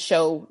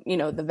show,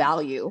 the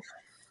value.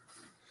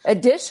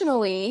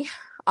 Additionally,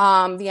 the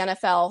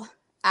NFL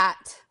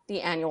at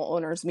the annual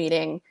owners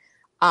meeting,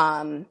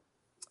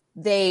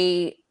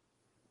 they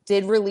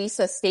did release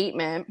a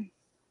statement,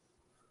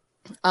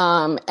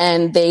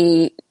 and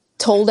they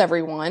told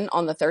everyone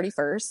on the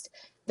 31st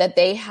that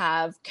they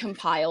have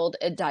compiled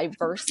a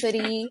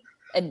diversity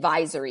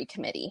advisory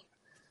committee.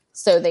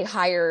 So they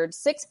hired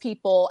 6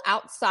 people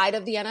outside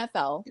of the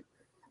NFL,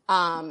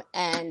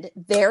 and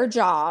their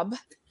job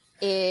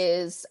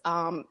is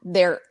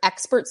they're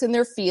experts in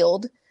their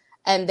field,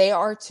 and they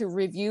are to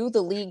review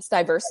the league's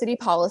diversity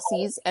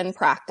policies and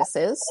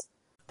practices.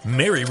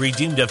 Mary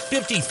redeemed a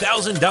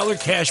 $50,000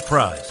 cash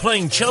prize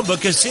playing Chumba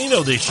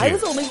Casino this year. I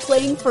was only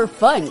playing for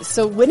fun,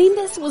 so winning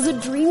this was a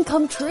dream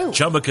come true.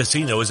 Chumba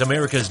Casino is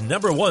America's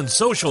 #1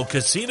 social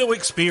casino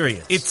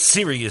experience. It's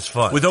serious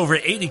fun. With over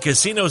 80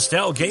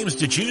 casino-style games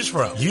to choose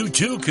from, you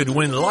too could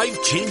win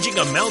life-changing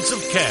amounts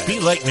of cash. Be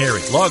like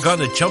Mary. Log on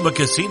to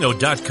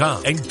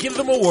ChumbaCasino.com and give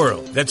them a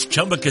whirl. That's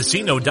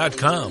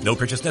ChumbaCasino.com. No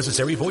purchase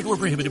necessary. Void where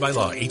prohibited by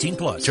law.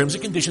 18+. Terms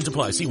and conditions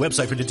apply. See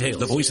website for details.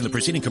 The voice in the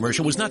preceding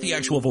commercial was not the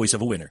actual voice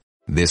of a winner.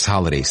 This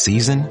holiday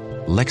season,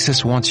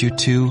 Lexus wants you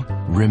to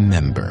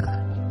remember.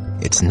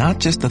 It's not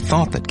just the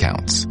thought that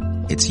counts.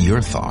 It's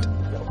your thought.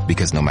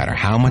 Because no matter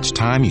how much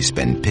time you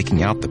spend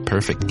picking out the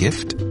perfect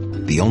gift,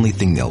 the only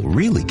thing they'll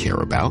really care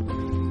about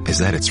is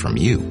that it's from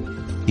you.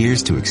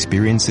 Here's to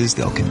experiences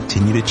they'll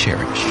continue to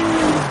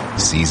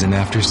cherish. Season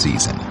after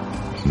season.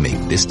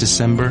 Make this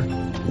December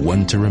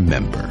one to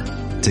remember.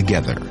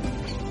 Together.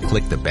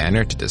 Click the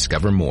banner to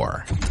discover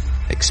more.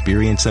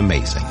 Experience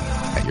amazing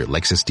at your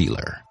Lexus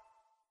dealer.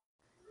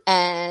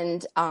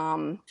 And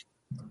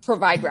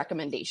provide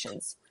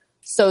recommendations.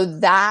 So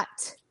that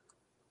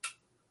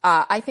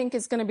I think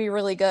is going to be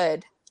really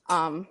good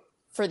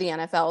for the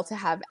NFL to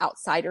have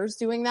outsiders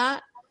doing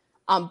that.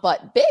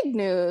 But big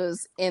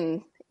news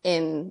in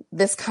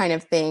this kind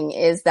of thing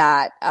is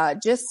that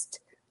just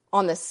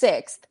on the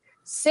 6th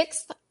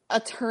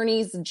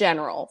attorneys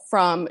general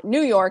from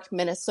New York,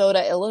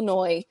 Minnesota,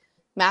 Illinois,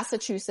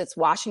 Massachusetts,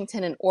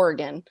 Washington, and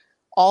Oregon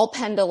all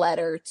penned a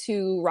letter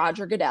to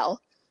Roger Goodell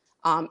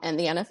and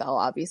the NFL,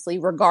 obviously,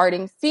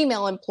 regarding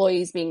female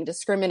employees being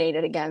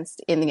discriminated against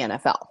in the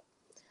NFL.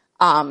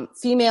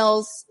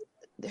 Females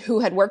who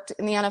had worked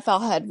in the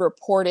NFL had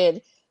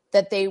reported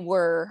that they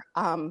were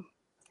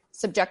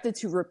subjected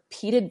to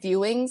repeated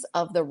viewings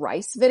of the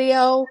Rice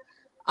video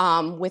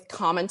with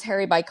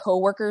commentary by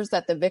coworkers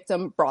that the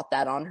victim brought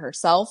that on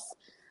herself,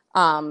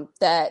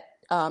 that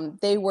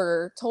they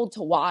were told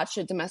to watch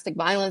a domestic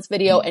violence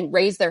video and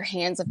raise their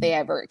hands if they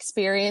ever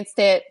experienced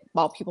it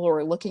while people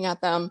were looking at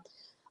them.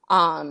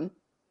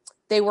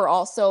 They were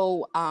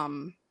also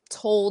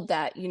told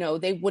that,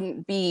 they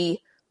wouldn't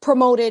be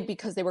promoted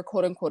because they were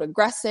quote unquote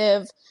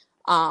aggressive.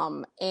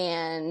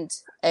 And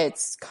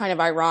it's kind of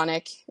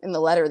ironic in the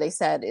letter. They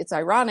said it's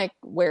ironic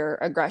where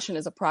aggression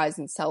is a prized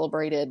and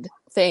celebrated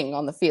thing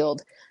on the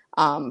field,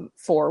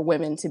 for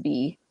women to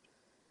be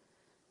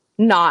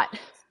not,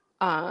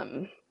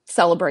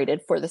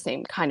 celebrated for the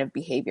same kind of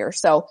behavior.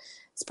 So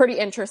it's pretty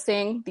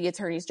interesting, the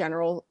attorneys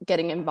general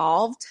getting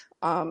involved.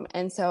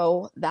 And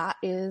so that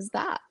is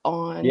that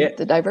on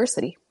the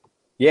diversity.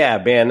 Yeah,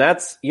 man,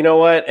 that's, you know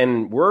what?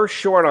 And we're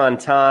short on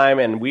time,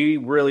 and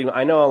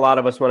I know a lot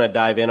of us want to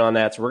dive in on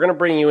that. So we're going to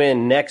bring you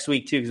in next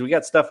week too, because we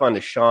got stuff on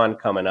Deshaun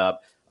coming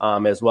up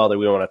as well that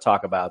we want to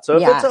talk about. So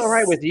if it's all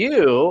right with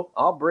you,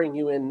 I'll bring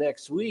you in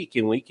next week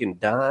and we can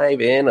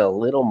dive in a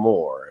little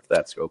more, if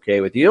that's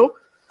okay with you.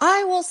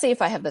 I will see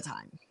if I have the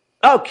time.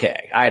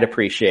 Okay, I'd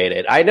appreciate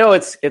it. I know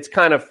it's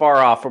kind of far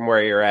off from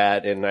where you're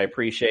at, and I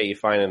appreciate you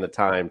finding the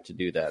time to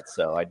do that.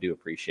 So I do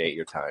appreciate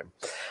your time.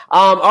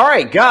 All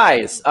right,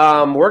 guys,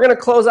 we're going to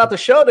close out the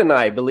show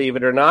tonight, believe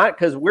it or not,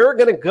 because we're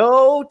going to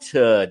go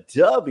to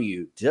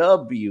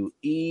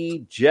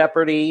WWE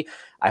Jeopardy.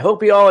 I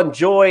hope you all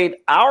enjoyed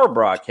our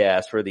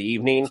broadcast for the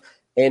evening.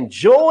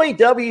 Enjoy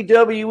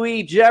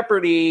WWE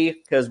Jeopardy,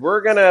 because we're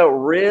going to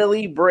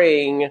really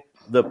bring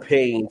the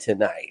pain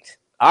tonight.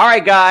 All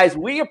right, guys,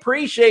 we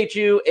appreciate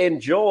you.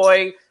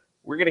 Enjoy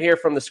We're going to hear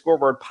from the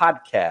Scoreboard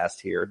Podcast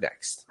here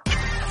next.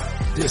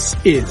 This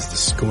is the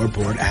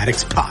Scoreboard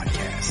Addicts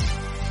Podcast.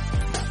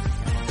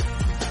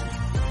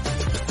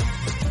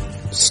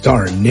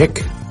 Starring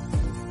Nick,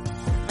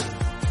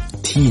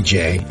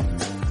 TJ,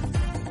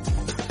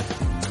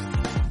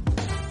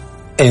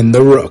 and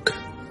The Rook.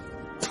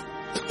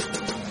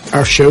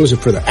 Our shows are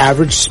for the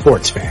average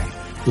sports fan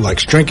who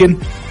likes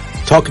drinking,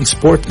 talking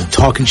sports, and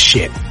talking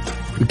shit.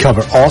 We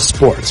cover all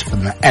sports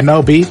from the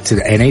MLB to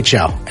the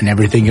NHL and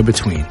everything in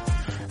between,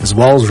 as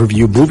well as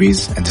review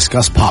movies and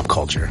discuss pop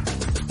culture.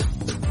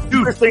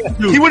 Dude,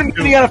 he wouldn't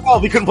be in the NFL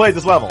if he couldn't play at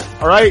this level.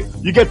 All right?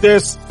 You get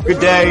this.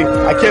 Good day.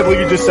 I can't believe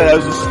you just said that.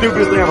 It was the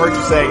stupidest thing I've heard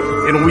you say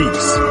in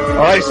weeks. All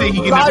right? Say he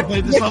can never play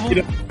at this level?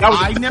 That was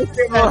I never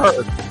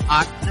heard.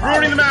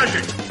 Ruining the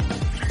magic.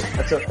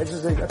 That's a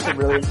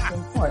really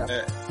interesting point.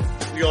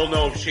 We all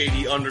know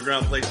shady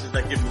underground places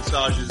that give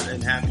massages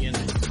and happy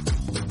endings.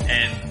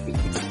 And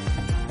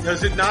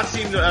does it not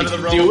seem out of the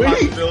realm of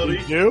possibility?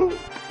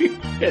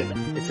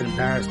 It's an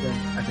embarrassment.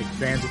 I think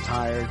fans are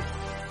tired.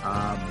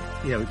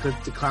 Because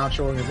it's a clown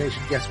show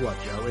organization. Guess what,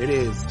 Joe? It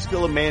is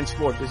still a man's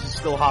sport. This is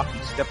still hockey.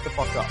 Step the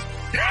fuck up.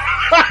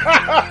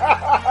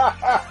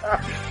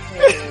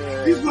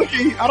 He's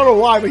looking. I don't know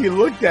why, but he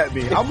looked at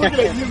me. I'm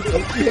looking at you.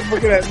 I see him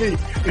looking at me.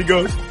 He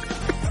goes.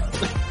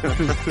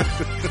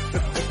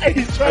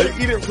 He's trying to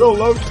eat it real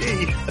low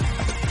key.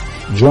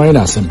 Join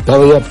us on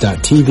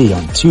BellyUp.tv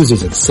on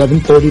Tuesdays at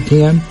 7:30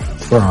 p.m.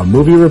 for our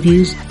movie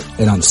reviews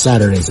and on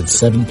Saturdays at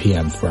 7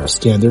 p.m. for our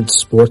standard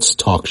sports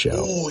talk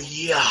show. Oh,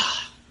 yeah.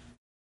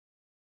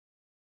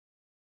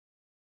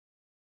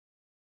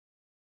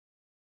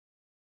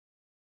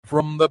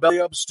 From the Belly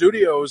Up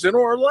Studios in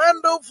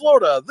Orlando,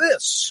 Florida,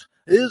 this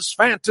is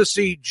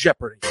Fantasy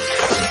Jeopardy.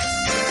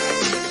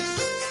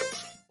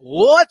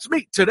 Let's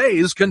meet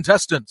today's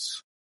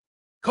contestants.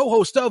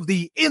 Co-host of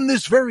the In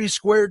This Very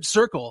Squared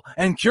Circle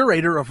and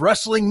curator of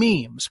wrestling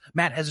memes,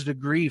 Matt has a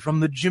degree from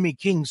the Jimmy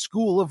King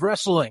School of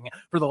Wrestling.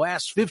 For the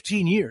last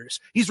 15 years,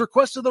 he's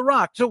requested The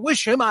Rock to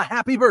wish him a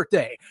happy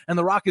birthday, and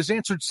The Rock has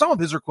answered some of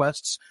his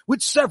requests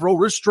with several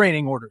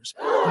restraining orders.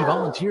 He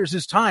volunteers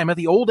his time at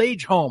the old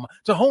age home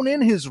to hone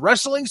in his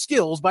wrestling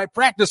skills by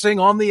practicing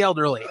on the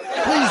elderly.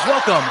 Please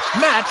welcome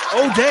Matt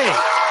O'Day.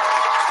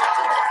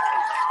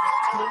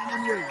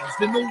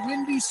 Raised in the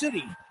Windy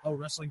City, a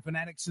wrestling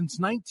fanatic since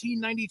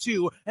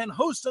 1992 and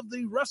host of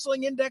the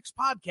Wrestling Index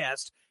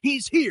podcast,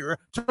 he's here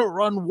to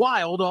run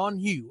wild on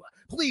you.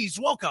 Please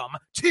welcome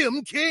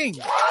Tim King.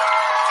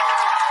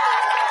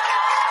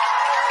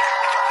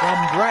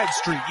 From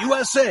Bradstreet,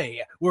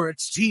 USA, where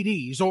it's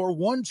TDs or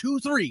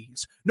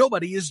 1-2-3s,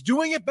 nobody is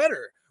doing it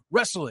better.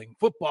 Wrestling,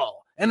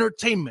 football,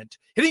 entertainment,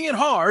 hitting it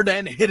hard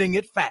and hitting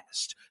it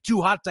fast.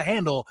 Too hot to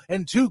handle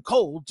and too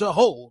cold to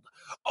hold.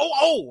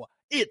 Oh,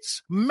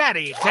 it's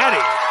Matty Daddy.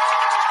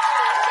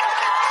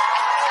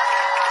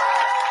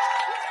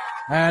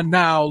 And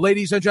now,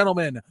 ladies and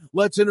gentlemen,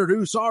 let's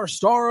introduce our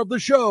star of the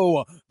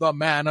show, the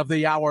man of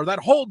the hour that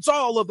holds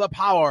all of the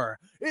power.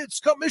 It's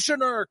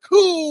Commissioner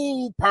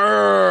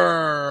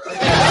Cooper.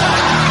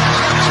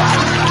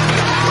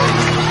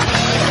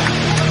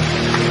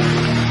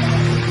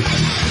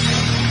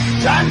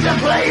 Time to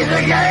play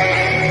the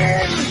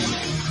game!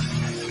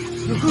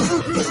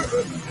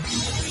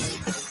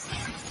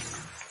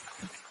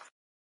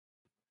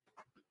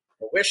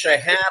 I wish I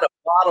had a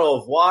bottle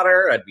of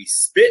water. I'd be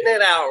spitting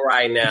it out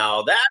right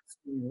now. That's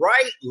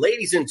right,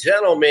 ladies and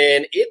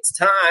gentlemen. It's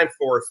time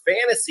for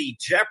Fantasy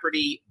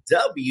Jeopardy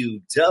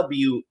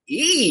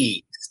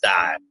WWE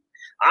style.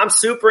 I'm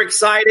super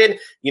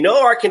excited. You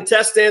know our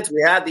contestants.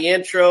 We had the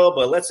intro,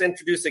 but let's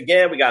introduce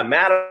again. We got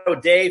Matt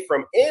O'Day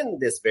from In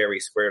This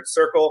Very Squared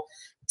Circle,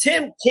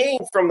 Tim King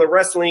from the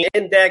Wrestling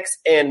Index,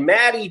 and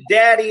Matty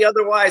Daddy,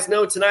 otherwise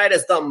known tonight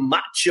as the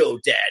Macho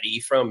Daddy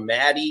from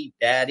Matty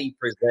Daddy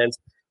Presents.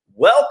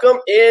 Welcome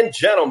in,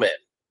 gentlemen.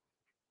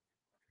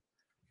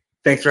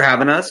 Thanks for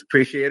having us.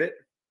 Appreciate it.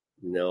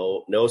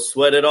 No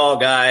sweat at all,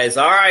 guys.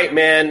 All right,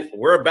 man.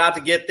 We're about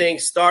to get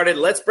things started.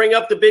 Let's bring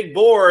up the big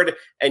board,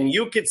 and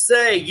you could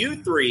say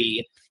you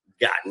three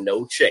got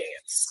no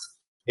chance.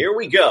 Here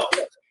we go.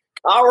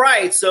 All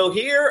right, so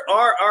here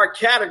are our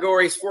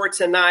categories for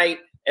tonight,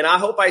 and I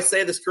hope I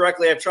say this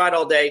correctly. I've tried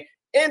all day.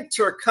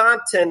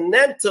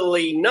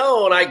 Intercontinentally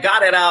known. I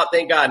got it out,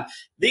 thank God.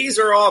 These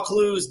are all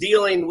clues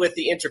dealing with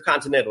the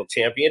Intercontinental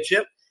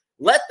Championship.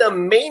 Let the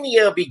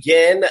Mania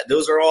begin.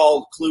 Those are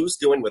all clues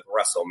dealing with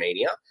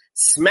WrestleMania.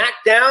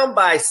 Smackdown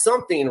by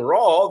something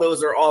Raw.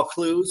 Those are all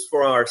clues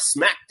for our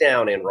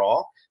Smackdown and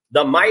Raw.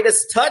 The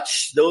Midas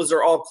Touch. Those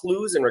are all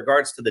clues in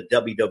regards to the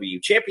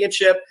WWE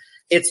Championship.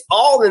 It's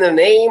all in the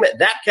name.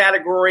 That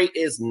category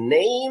is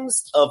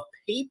names of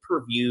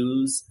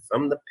pay-per-views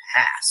from the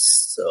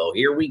past. So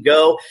here we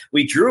go.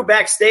 We drew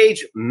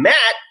backstage.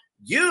 Matt,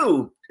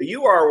 you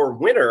are our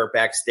winner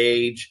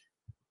backstage.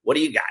 What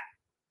do you got?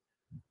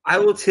 I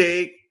will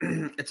take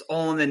It's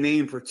All in the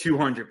Name for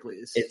 200,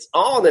 please. It's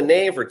All in the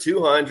Name for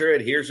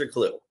 200. Here's your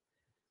clue.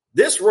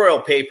 This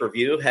Royal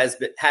pay-per-view has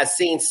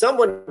seen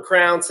someone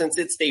crowned since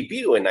its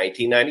debut in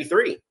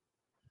 1993.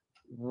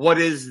 What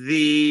is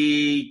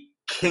the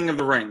King of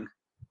the Ring?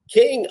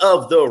 King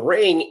of the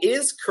Ring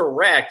is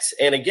correct.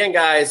 And again,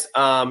 guys,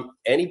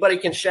 anybody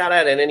can shout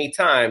out at any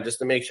time just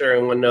to make sure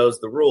everyone knows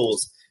the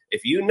rules.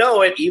 If you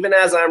know it, even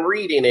as I'm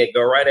reading it,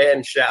 go right ahead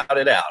and shout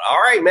it out. All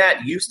right,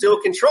 Matt, you still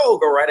control.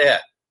 Go right ahead.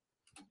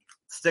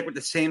 Stick with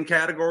the same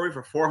category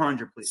for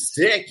 400, please.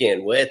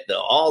 Sticking with the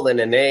all in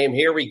the name.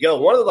 Here we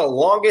go. One of the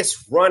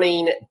longest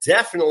running,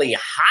 definitely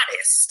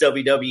hottest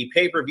WWE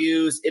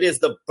pay-per-views. It is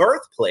the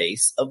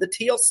birthplace of the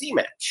TLC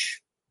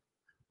match.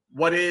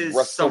 What is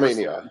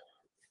WrestleMania?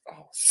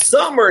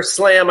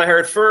 SummerSlam, I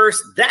heard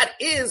first. That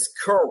is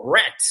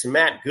correct,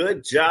 Matt.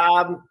 Good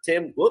job.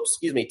 Tim,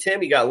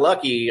 Tim, you got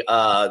lucky.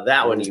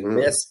 That one you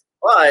missed.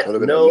 But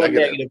no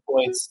negative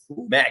points.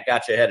 Matt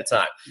got you ahead of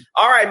time.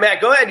 All right,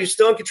 Matt, go ahead. You're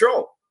still in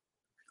control.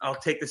 I'll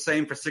take the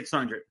same for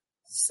 600.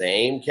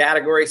 Same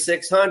category,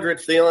 600.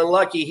 Feeling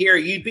lucky here.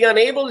 You'd be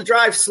unable to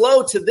drive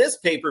slow to this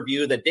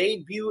pay-per-view that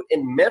debuted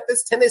in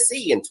Memphis,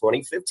 Tennessee in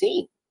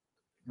 2015.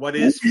 What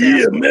is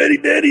Matty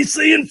Daddy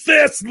saying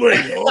fast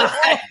lane.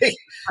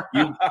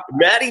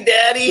 Matty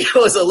Daddy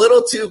was a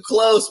little too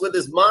close with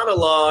his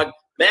monologue.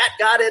 Matt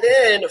got it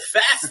in.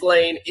 Fast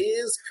lane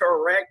is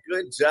correct.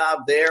 Good job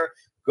there.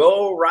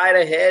 Go right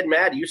ahead,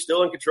 Matt. You're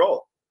still in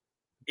control.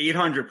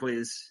 800,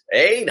 please.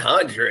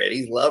 800.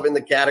 He's loving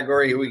the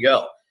category. Here we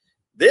go.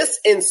 This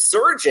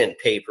Insurgent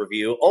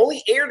pay-per-view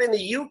only aired in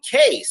the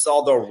UK.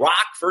 Saw The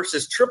Rock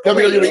versus Triple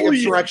H.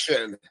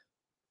 Insurrection.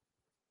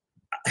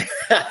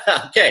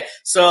 Okay,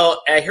 so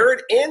I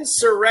heard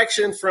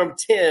Insurrection from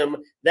Tim.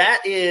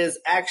 That is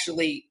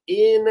actually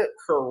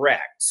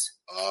incorrect.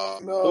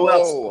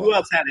 No. Who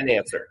else had an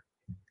answer?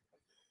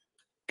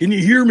 Can you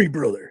hear me,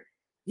 brother?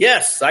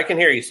 Yes, I can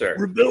hear you, sir.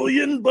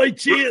 Rebellion by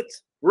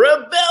chance.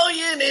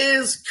 Rebellion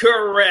is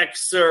correct,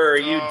 sir.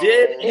 You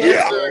did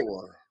answer.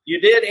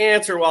 You did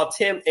answer while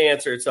Tim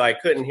answered, so I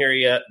couldn't hear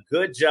you.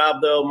 Good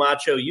job, though,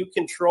 Macho. You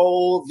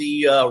control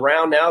the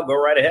round now. Go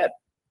right ahead.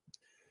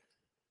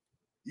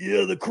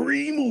 Yeah, the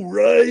cream will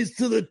rise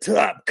to the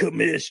top,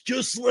 commish.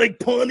 Just like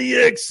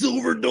Pontiac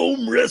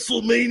Silverdome,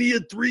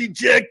 WrestleMania 3,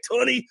 Jack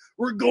Tunney.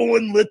 We're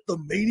going, let the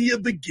mania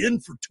begin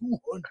for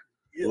 200.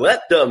 Yeah.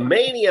 Let the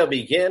mania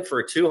begin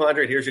for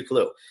 200. Here's your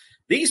clue.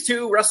 These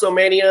two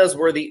WrestleManias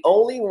were the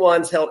only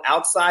ones held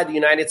outside the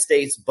United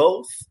States.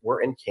 Both were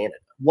in Canada.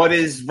 What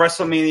is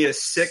WrestleMania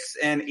 6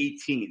 and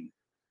 18?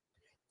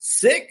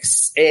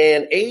 6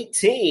 and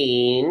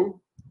 18.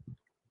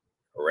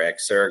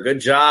 Correct, sir.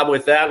 Good job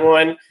with that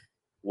one.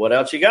 What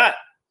else you got?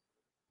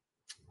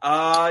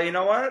 You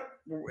know what?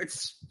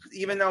 It's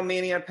even though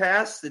Mania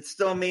passed, it's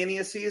still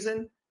Mania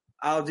season.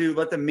 I'll do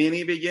Let the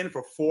Mania Begin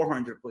for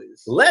 400,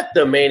 please. Let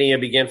the Mania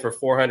Begin for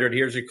 400.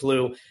 Here's your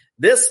clue.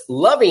 This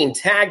loving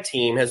tag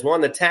team has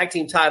won the tag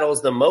team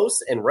titles the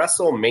most in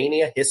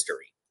WrestleMania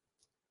history.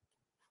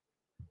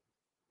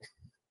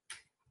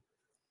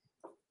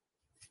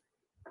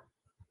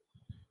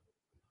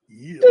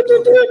 Yeah.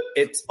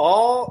 It's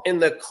all in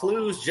the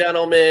clues,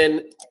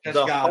 gentlemen. Just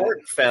the got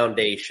Hart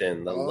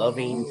Foundation, the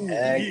loving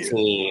tag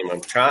team.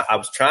 I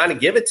was trying to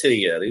give it to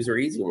you. These are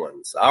easy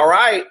ones. All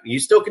right. You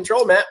still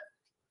control, Matt.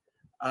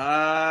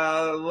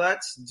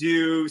 Let's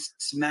do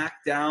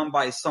SmackDown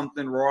by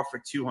Something Raw for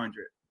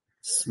 200.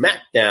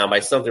 Smackdown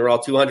by Something Raw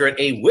 200.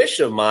 A wish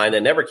of mine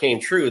that never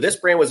came true. This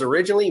brand was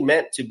originally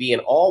meant to be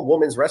an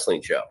all-women's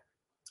wrestling show.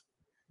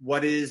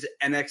 What is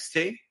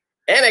NXT?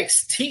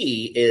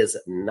 NXT is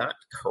not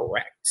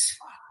correct.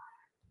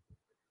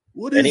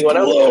 What is Anyone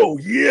Glow?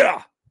 Else?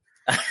 Yeah.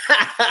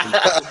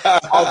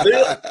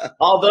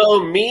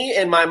 although me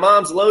and my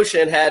mom's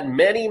lotion had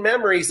many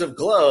memories of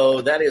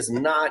Glow, that is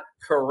not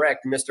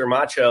correct, Mr.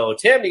 Macho.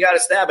 Tim, you got to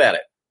stab at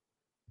it.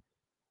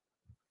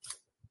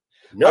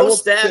 No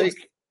stab.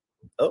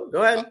 Oh,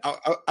 go ahead.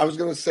 I was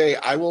going to say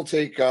I will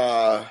take.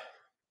 I'm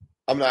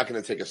not going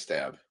to take a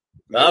stab.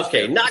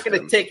 Okay, not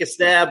going to take a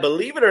stab.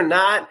 Believe it or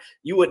not,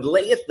 you would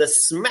layeth the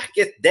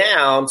smacketh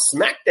down.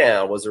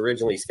 Smackdown was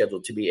originally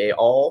scheduled to be a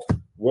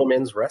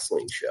all-women's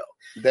wrestling show.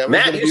 That was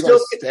Matt, you still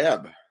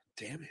stab.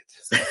 Damn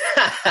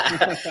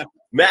it.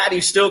 Matt,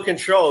 you still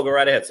control. Go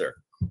right ahead, sir.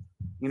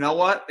 You know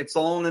what? It's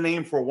all in the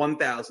name for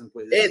 1,000,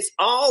 please. It's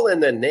all in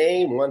the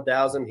name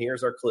 1,000.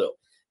 Here's our clue.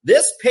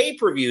 This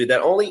pay-per-view that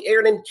only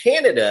aired in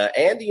Canada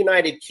and the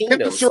United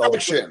Kingdom.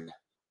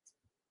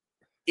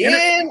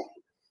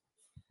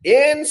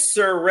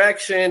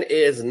 Insurrection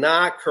is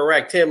not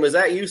correct. Tim, was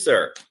that you,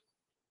 sir?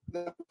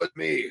 That was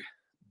me.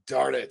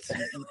 Darn it.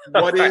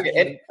 What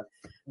is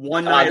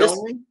one night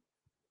only?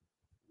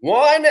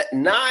 One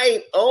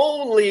night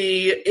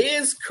only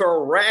is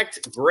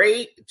correct.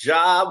 Great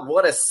job.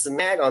 What a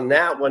snag on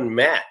that one,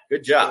 Matt.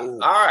 Good job. Ooh.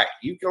 All right,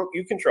 you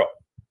control.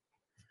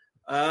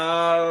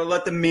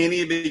 Let the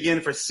Mania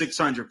Begin for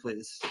 600,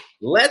 please.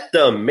 Let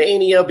the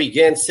Mania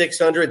Begin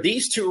 600.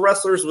 These two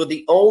wrestlers were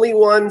the only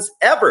ones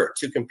ever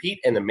to compete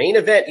in the main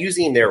event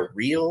using their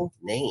real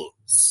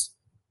names.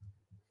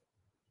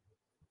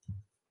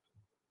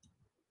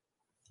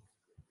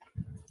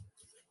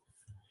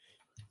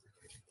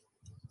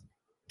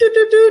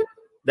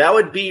 That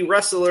would be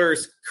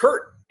wrestlers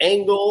Kurt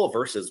Angle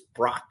versus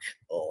Brock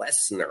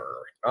Lesnar.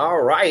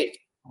 All right.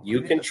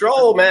 You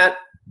control, Matt.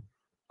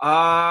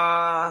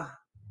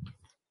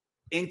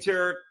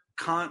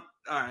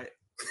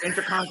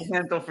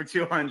 Intercontinental for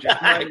 200.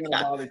 I'm not even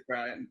gonna bother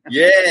trying.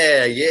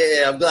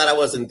 Yeah. I'm glad I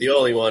wasn't the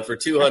only one for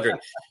 200.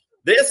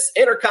 This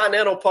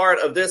intercontinental part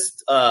of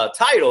this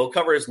title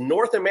covers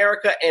North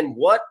America and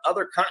what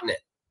other continent?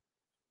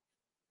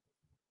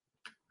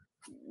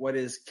 What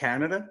is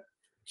Canada?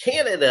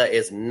 Canada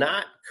is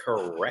not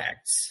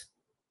correct.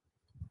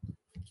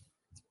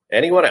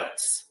 Anyone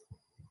else?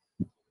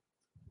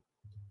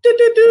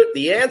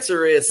 The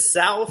answer is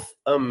South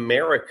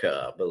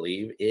America,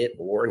 believe it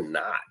or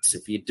not.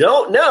 If you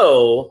don't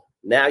know,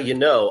 now you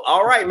know.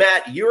 All right,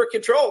 Matt, you're in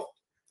control.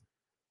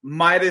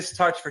 Midas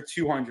touch for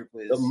 200,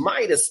 please. The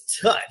Midas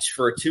touch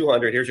for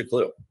 200. Here's your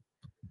clue.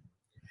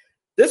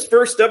 This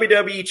first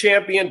WWE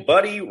champion,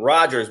 Buddy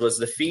Rogers, was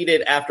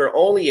defeated after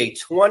only a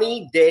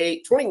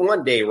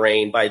 21-day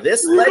reign by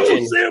this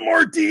legend. San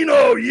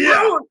Martino,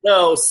 yeah.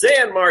 No,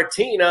 San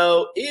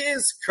Martino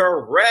is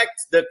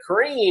correct. The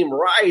cream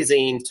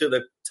rising to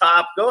the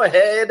top. Go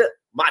ahead,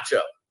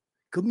 Macho.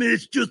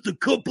 Commish, just a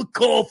cup of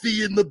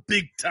coffee in the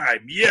big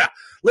time. Yeah,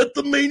 let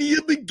the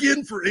mania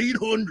begin for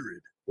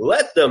 800.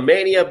 Let the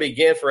mania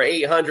begin for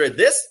 800.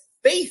 This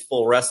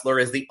faithful wrestler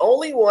is the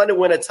only one to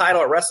win a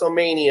title at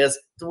WrestleMania's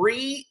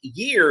 3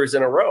 years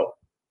in a row.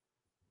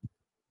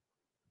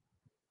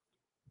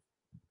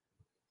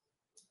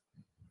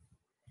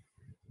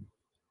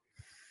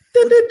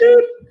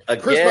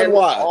 Chris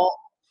Benoit.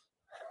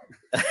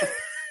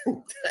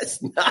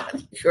 That's not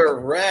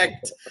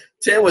correct.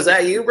 Tim, was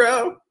that you,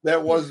 bro?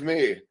 That was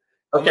me.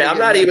 Okay, I'm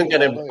not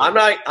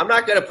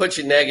gonna put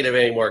you negative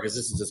anymore because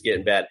this is just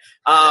getting bad.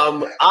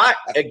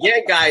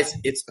 Again, guys,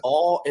 it's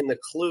all in the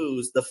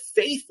clues. The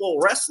faithful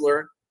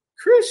wrestler,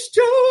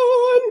 Christian.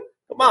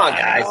 Come on,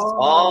 guys. It's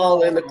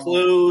all in the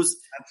clues.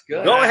 That's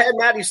good. Go ahead,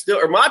 Matt.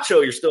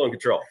 Macho, you're still in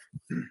control.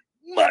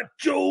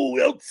 Macho,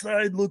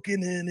 outside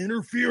looking in,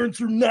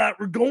 interference or not,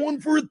 we're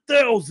going for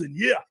 1,000.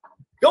 Yeah.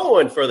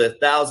 Going for the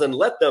 1,000.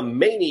 Let the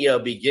mania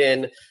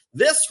begin.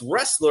 This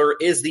wrestler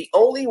is the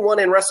only one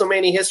in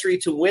WrestleMania history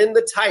to win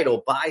the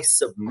title by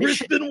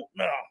submission.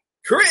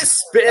 Chris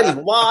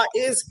Benoit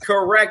is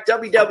correct.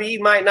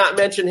 WWE might not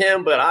mention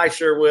him, but I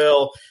sure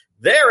will.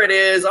 There it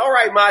is. All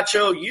right,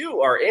 Macho,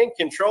 you are in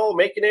control,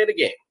 making it a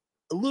game.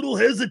 A little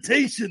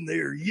hesitation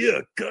there.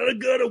 Yeah, kind of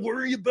got to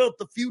worry about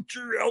the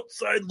future,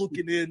 outside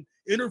looking in.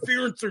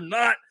 Interference or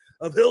not,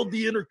 I've held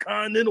the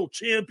Intercontinental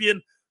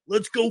Champion.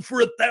 Let's go for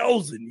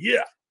 1,000.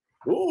 Yeah.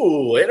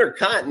 Ooh,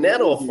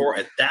 Intercontinental for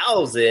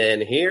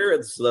 1,000.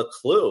 Here's the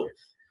clue.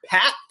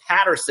 Pat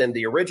Patterson,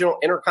 the original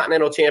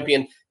Intercontinental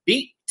Champion,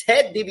 beat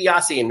Ted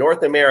DiBiase in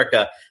North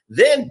America,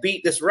 then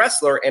beat this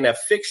wrestler in a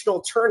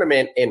fictional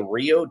tournament in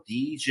Rio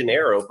de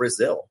Janeiro,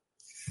 Brazil.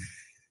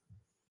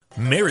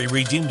 Mary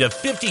redeemed a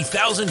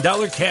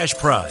 $50,000 cash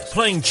prize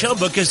playing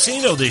Chumba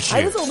Casino this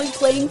year. I was only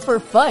playing for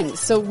fun,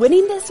 so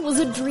winning this was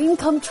a dream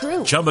come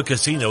true. Chumba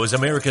Casino is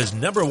America's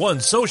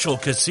 #1 social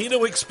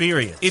casino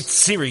experience. It's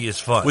serious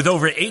fun. With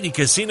over 80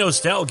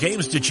 casino-style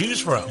games to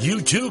choose from,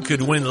 you too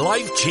could win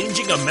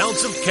life-changing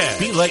amounts of cash.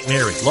 Be like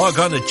Mary. Log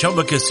on to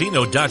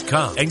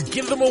ChumbaCasino.com and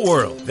give them a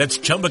whirl. That's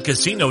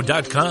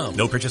ChumbaCasino.com.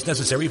 No purchase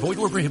necessary. Void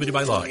or prohibited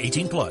by law.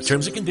 18+.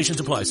 Terms and conditions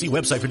apply. See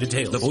website for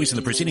details. The voice in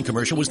the preceding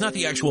commercial was not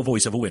the actual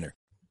voice of a winner.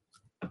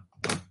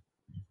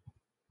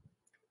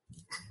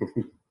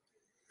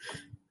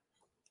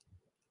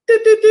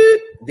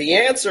 The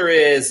answer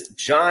is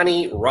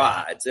Johnny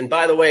Rods. And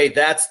by the way,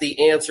 that's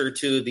the answer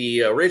to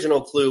the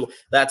original clue.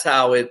 That's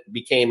how it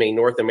became a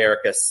North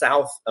America,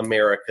 South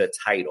America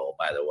title,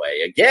 by the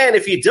way. Again,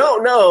 if you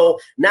don't know,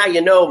 now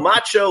you know.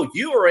 Macho,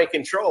 you are in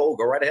control.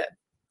 Go right ahead.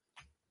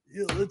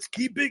 Yeah, let's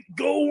keep it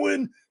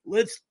going.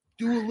 Let's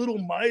do a little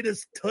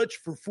Midas touch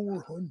for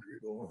 400.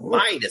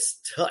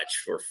 Midas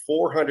touch for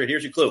 400.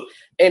 Here's your clue.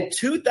 In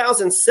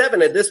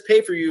 2007, at this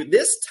pay-per-view,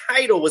 this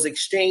title was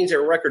exchanged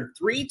a record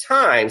 3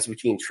 times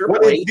between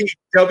Triple H. The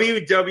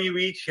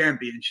WWE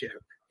Championship.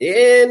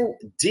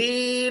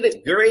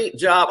 Indeed. Great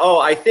job. Oh,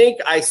 I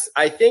think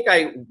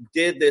I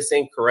did this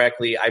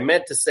incorrectly. I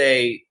meant to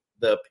say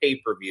the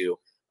pay-per-view.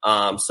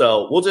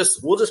 So we'll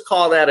just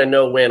call that a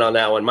no-win on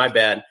that one. My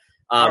bad.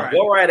 Right.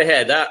 Go right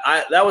ahead.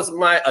 That was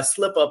a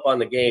slip up on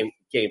the game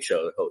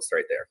show host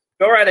right there.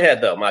 Go right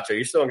ahead though, Macho.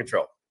 You're still in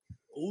control.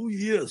 Oh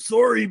yeah,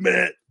 sorry,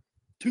 Matt.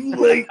 Too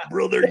late,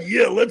 brother.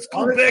 Yeah, let's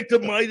go back to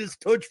Midas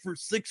touch for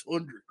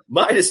 600.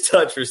 Midas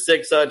touch for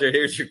 600.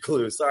 Here's your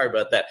clue. Sorry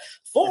about that.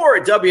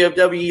 4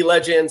 WWE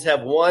legends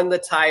have won the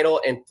title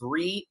in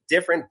 3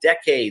 different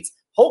decades.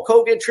 Hulk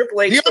Hogan,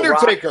 Triple H, The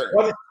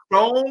Undertaker,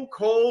 Stone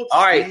Cold.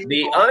 All right,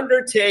 The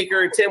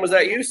Undertaker. Tim, was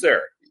that you,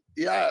 sir?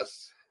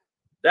 Yes.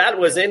 That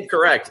was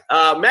incorrect.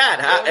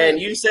 Matt, and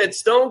you said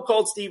Stone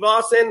Cold Steve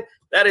Austin.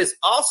 That is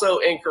also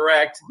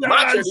incorrect.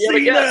 Macho, do you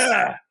have a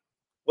guess?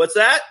 What's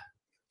that?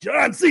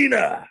 John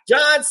Cena.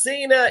 John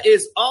Cena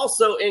is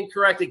also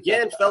incorrect.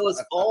 Again,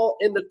 fellas, all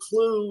in the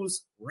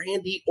clues.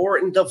 Randy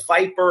Orton, the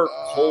Viper,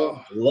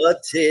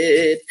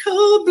 cold-blooded.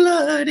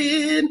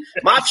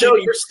 Macho,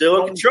 you're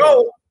still in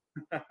control.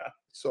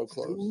 So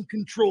close. Still in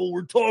control.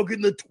 We're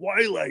talking the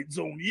Twilight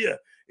Zone. Yeah.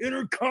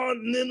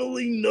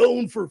 Intercontinentally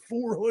known for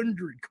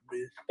 400,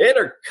 Chris.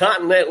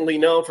 Intercontinentally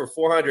known for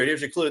 400. Here's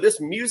your clue. This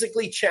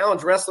musically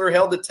challenged wrestler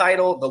held the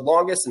title the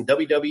longest in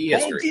WWE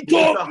history. Honky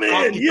Tonk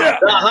Man, yeah.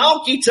 The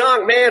Honky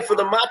Tonk Man for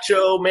the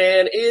Macho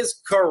Man is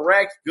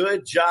correct.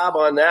 Good job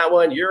on that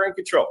one. You're in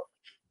control.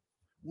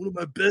 One of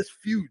my best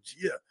feuds,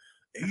 yeah.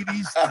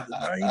 80s to the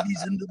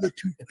 90s into the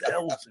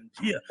 2000s,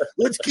 yeah.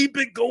 Let's keep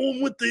it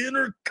going with the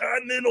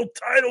Intercontinental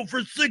title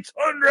for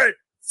 600.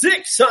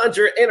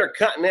 600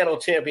 Intercontinental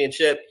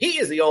Championship. He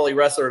is the only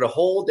wrestler to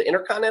hold the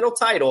Intercontinental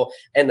title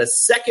and the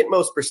second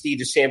most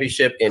prestigious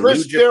championship in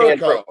New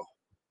Japan.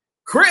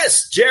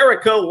 Chris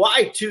Jericho,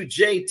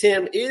 Y2J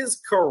Tim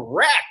is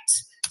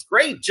correct.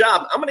 Great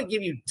job. I'm going to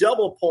give you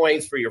double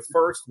points for your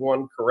first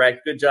one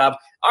correct. Good job.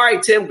 All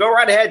right, Tim, go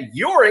right ahead.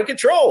 You're in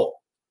control.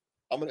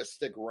 I'm going to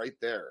stick right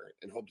there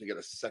and hope to get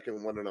a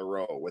second one in a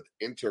row with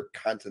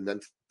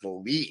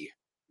intercontinentally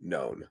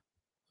known.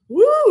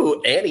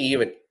 Woo! And he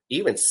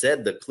even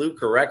said the clue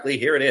correctly.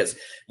 Here it is.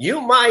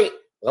 Well,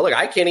 look,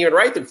 I can't even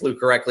write the clue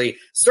correctly.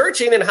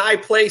 Searching in high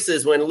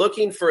places when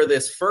looking for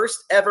this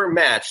first ever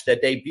match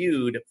that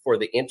debuted for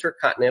the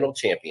Intercontinental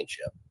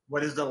Championship.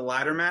 What is the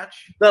ladder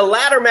match? The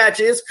ladder match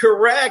is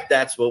correct.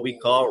 That's what we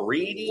call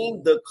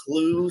reading the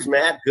clues,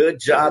 Matt. Good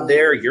job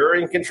there. You're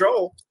in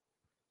control.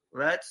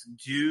 Let's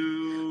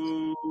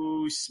do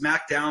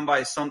Smackdown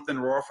by something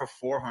Raw for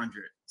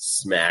 400.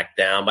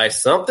 Smackdown by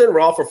something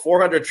Raw for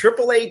 400.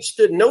 Triple H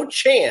stood no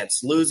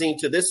chance losing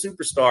to this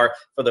superstar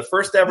for the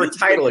first ever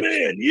title.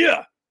 McMahon,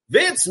 yeah.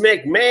 Vince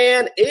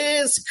McMahon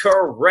is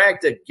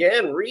correct.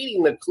 Again,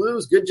 reading the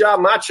clues. Good job,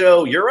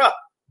 Macho. You're up.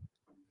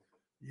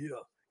 Yeah.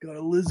 Got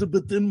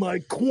Elizabeth in my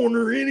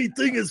corner.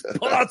 Anything is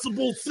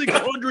possible.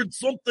 600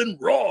 something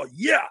Raw.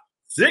 Yeah.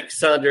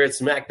 600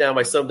 Smackdown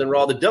by something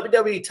Raw. The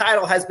WWE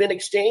title has been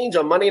exchanged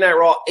on Monday Night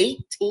Raw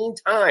 18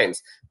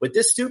 times, with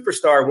this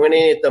superstar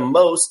winning it the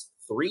most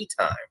 3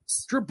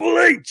 times. Triple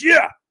H,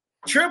 yeah.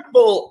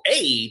 Triple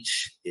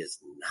H is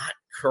not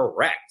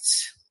correct.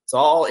 It's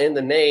all in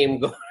the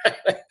name.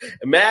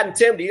 Matt and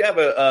Tim, do you have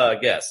a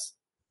guess?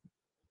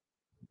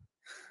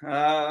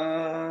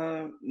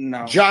 No.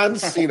 John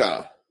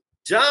Cena.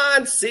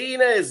 John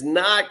Cena is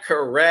not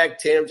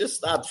correct, Tim. Just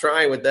stop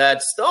trying with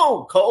that.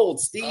 Stone Cold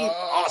Steve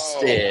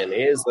Austin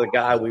is the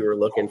guy we were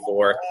looking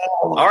for.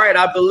 All right,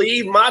 I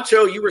believe,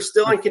 Macho, you were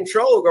still in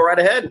control. Go right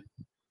ahead.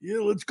 Yeah,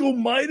 let's go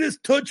Midas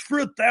touch for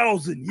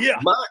 1,000. Yeah.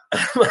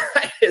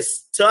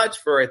 Midas touch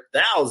for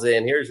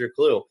 1,000. Here's your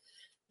clue.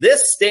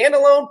 This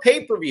standalone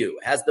pay-per-view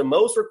has the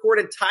most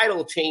recorded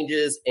title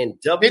changes in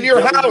WWE. In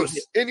your house.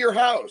 In your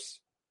house.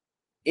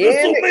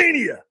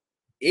 WrestleMania.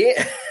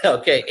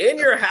 Okay, in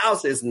your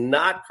house is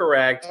not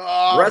correct.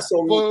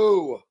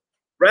 Boo.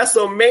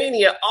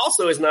 WrestleMania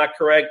also is not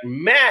correct.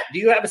 Matt, do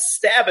you have a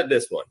stab at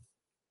this one?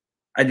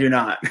 I do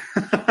not.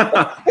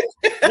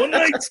 One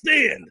night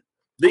stand.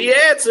 The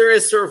answer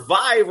is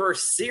Survivor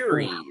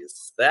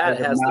Series. That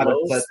has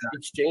the most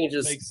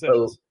exchanges.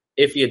 So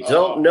if you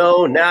don't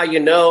know, now you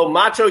know.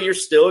 Macho, you're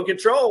still in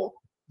control.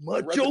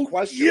 Macho,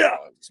 yeah.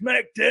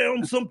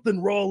 Smackdown, something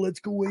Raw.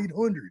 Let's go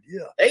 800.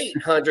 Yeah.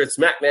 800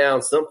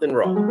 Smackdown, something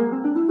Raw.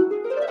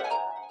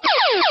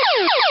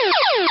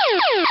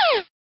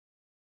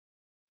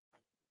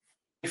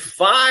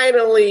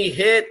 Finally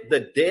hit the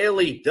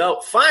daily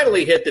double.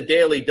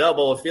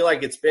 I feel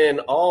like it's been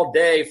all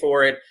day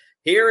for it.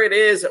 Here it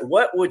is.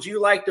 What would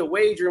you like to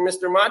wager,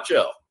 Mr.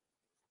 Macho?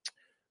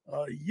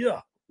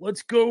 Yeah.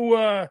 Let's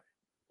go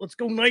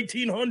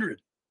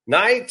 1900.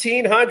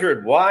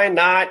 1900. Why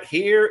not?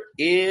 Here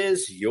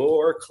is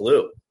your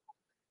clue.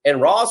 In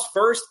Raw's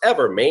first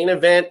ever main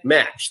event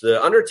match,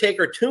 The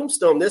Undertaker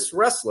tombstoned this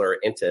wrestler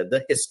into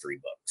the history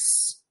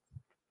books.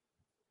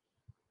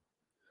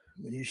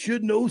 You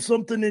should know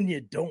something and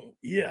you don't.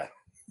 Yeah.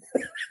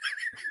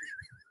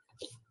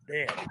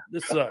 Damn,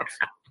 this sucks.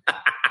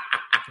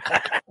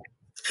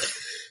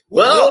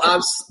 Well,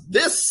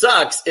 this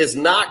sucks is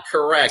not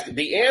correct.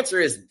 The answer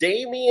is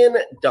Damian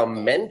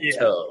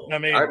Demento. Yeah, I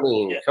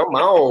mean, come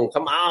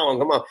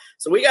on.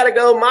 So we got to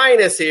go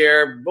minus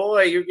here.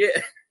 Boy, you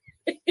get...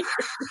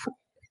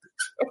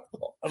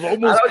 I've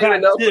almost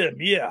got him,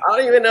 yeah. I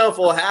don't even know if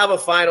we'll have a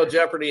Final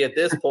Jeopardy at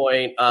this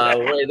point,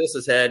 the way this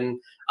is heading.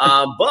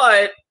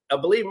 But I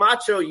believe,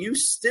 Macho, you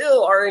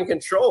still are in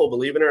control,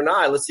 believe it or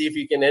not. Let's see if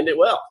you can end it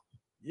well.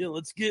 Yeah,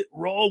 let's get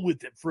Raw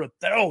with it for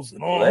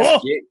 1,000.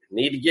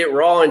 Need to get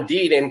Raw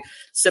indeed. In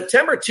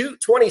September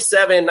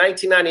 27,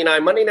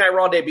 1999, Monday Night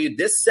Raw debuted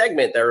this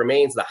segment that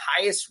remains the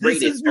highest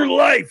rated. This is your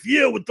life,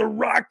 yeah, with the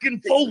Rock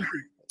and Foley.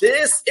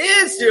 This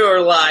is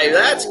your life.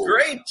 That's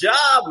great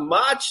job,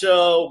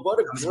 Macho. What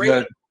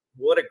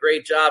a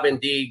great job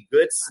indeed.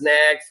 Good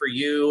snag for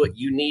you.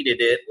 You needed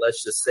it.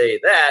 Let's just say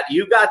that.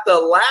 You got the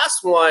last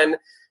one,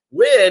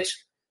 which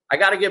I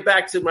got to get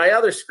back to my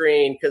other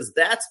screen because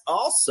that's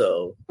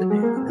also.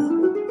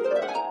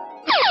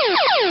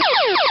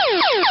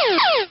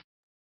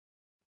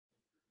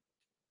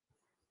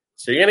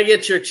 So you're going to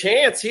get your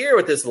chance here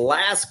with this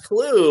last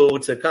clue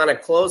to kind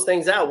of close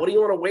things out. What do you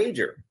want to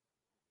wager?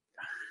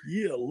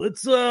 Yeah,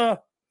 let's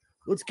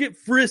get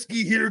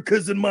frisky here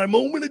because in my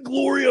moment of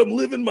glory, I'm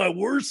living my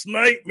worst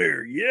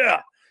nightmare.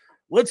 Yeah,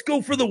 let's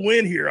go for the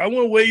win here. I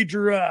want to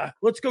wager.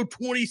 Let's go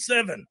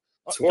 27.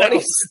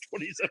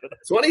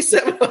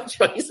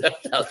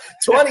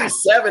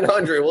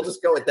 2,700. We'll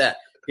just go with that.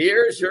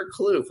 Here's your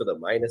clue for the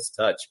minus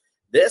touch.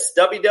 This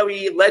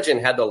WWE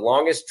legend had the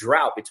longest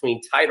drought between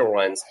title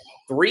runs,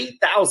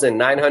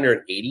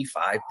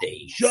 3,985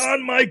 days.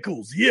 Shawn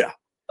Michaels, yeah.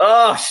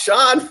 Oh,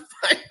 Shawn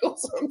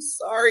Michaels, I'm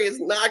sorry, is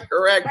not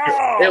correct.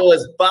 Oh. It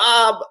was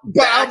Bob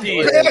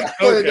Backlund.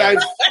 Okay. I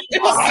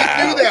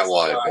knew that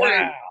one.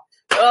 Wow.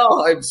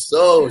 Oh, I'm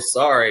so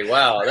sorry.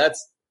 Wow,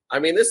 this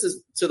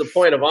is to the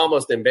point of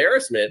almost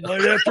embarrassment. Might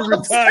have to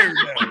retire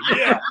now.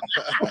 Yeah.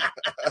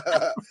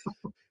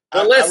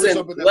 But listen, I was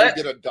hoping that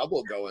we get a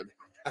double going.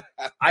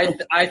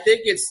 I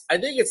think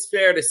it's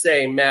fair to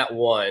say Matt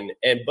won,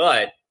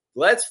 but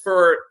let's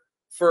for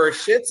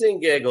shits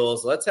and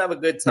giggles, let's have a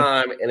good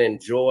time and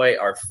enjoy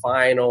our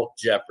final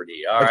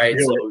Jeopardy. All right,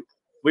 so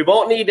we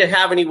won't need to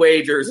have any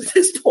wagers at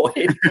this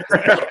point.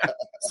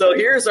 So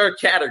here's our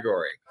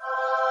category.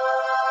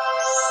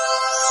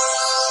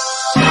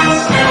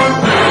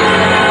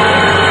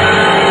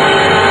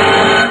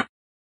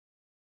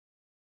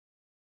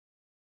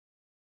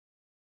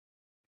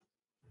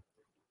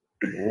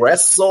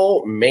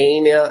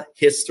 WrestleMania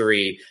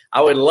history.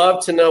 I would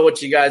love to know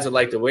what you guys would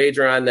like to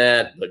wager on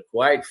that, but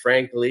quite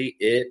frankly,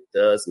 it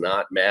does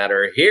not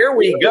matter. Here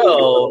we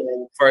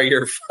go for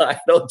your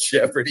final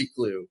Jeopardy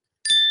clue.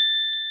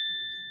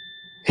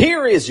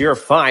 Here is your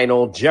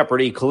final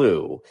Jeopardy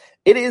clue.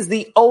 It is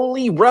the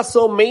only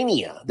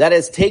WrestleMania that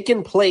has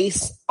taken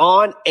place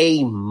on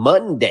a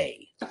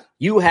Monday.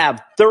 You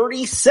have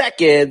 30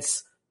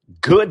 seconds.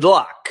 Good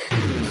luck.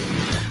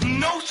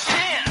 No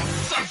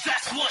chance,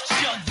 that's what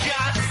you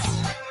got.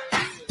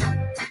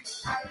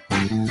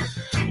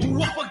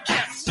 Up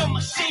against a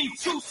machine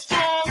too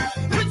strong.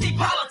 Pretty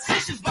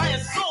politicians buying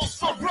souls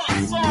for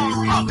run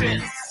song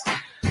puppets.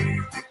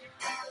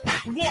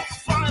 Won't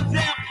find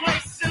their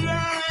place in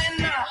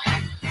line.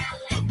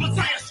 But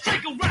I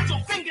strike around your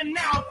finger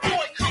now,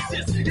 boy,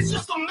 cause it's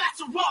just a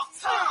matter of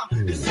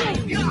time. Cause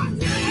you got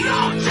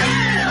no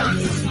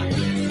chance.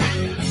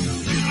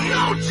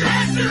 No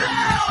chance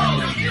at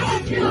all.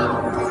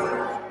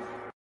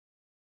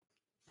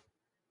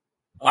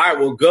 All right,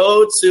 we'll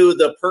go to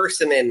the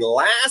person in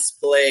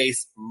last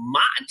place,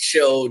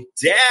 Macho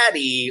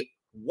Daddy.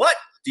 What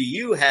do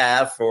you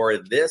have for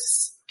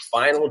this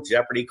final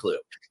Jeopardy clue?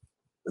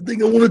 I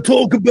think I want to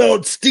talk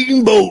about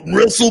Steamboat and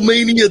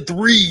WrestleMania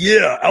 3.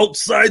 Yeah,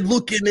 outside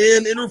looking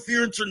in,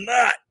 interference or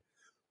not.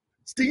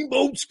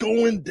 Steamboat's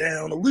going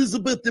down.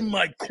 Elizabeth in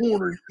my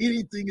corner.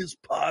 Anything is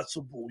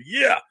possible.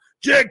 Yeah,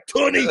 Jack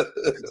Tunney. I am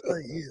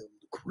the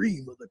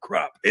cream of the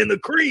crop. And the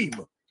cream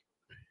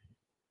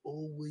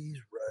always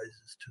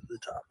rises to the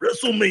top.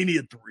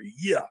 WrestleMania 3,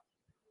 yeah.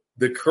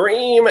 The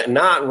cream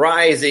not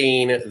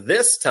rising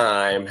this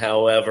time,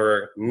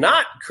 however,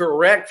 not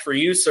correct for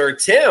you, sir.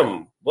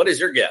 Tim, what is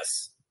your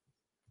guess?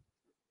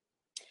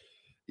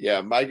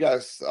 Yeah, my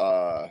guess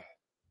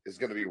is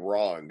going to be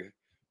wrong,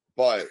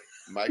 but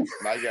my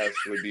guess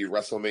would be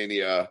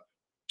WrestleMania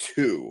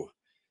 2.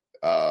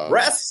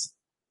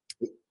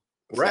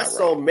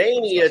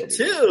 WrestleMania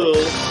 2.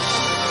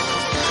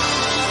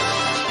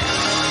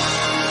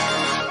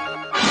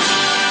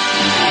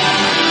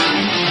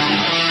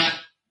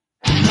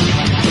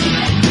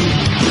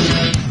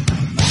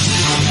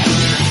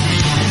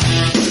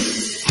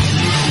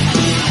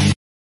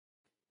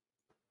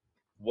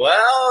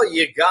 Well,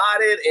 you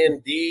got it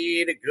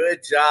indeed. Good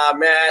job,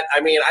 Matt. I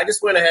mean, I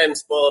just went ahead and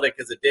spoiled it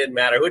because it didn't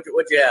matter. What'd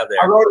you have there?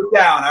 I wrote it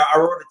down. I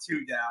wrote a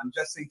 2 down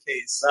just in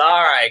case.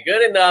 All right,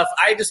 good enough.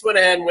 I just went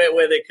ahead and went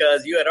with it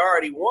because you had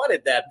already won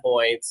at that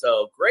point.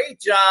 So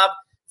great job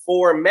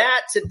for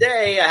Matt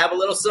today. I have a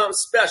little something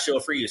special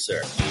for you,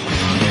 sir.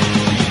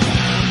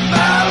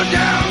 Bow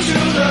down to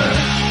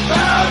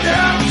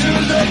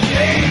the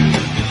king.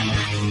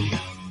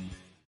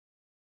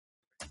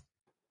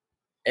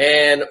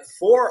 And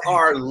for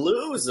our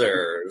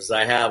losers,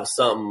 I have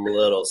something a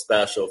little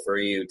special for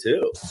you,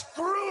 too.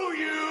 Screw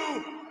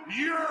you!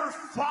 You're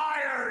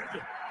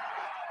fired!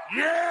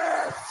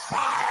 You're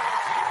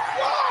fired!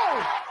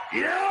 Whoa!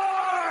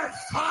 You're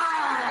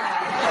fired!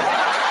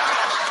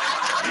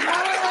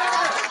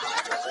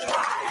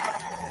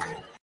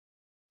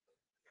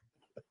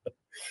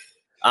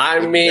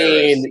 I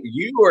mean,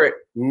 you were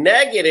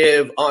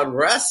negative on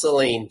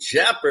Wrestling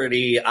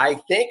Jeopardy. I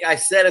think I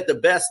said it the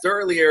best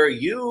earlier.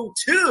 You,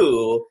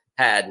 too,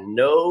 had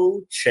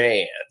no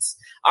chance.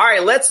 All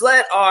right, let's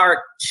let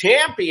our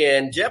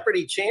champion,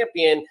 Jeopardy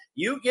champion,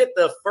 you get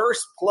the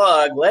first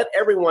plug. Let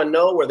everyone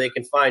know where they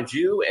can find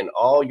you and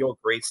all your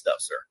great stuff,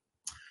 sir.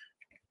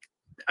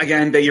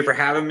 Again, thank you for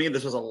having me.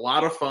 This was a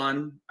lot of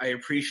fun. I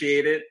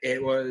appreciate it.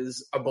 It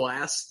was a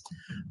blast.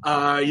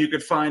 You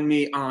could find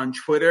me on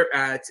Twitter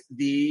at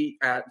T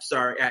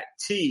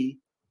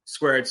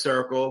Squared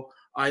Circle.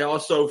 I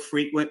also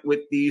frequent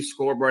with the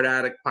Scoreboard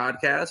Addict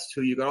podcast,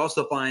 who you can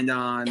also find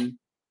on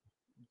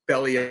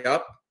Belly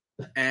Up.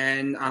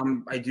 And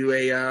I do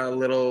a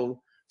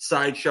little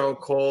sideshow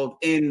called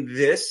In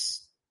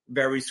This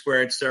Very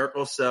Squared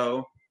Circle.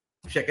 So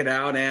check it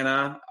out.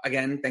 And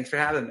again, thanks for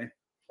having me.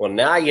 Well,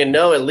 now you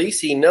know, at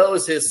least he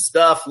knows his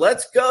stuff.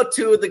 Let's go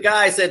to the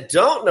guys that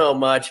don't know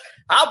much.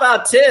 How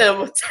about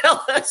Tim?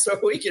 Tell us where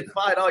we can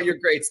find all your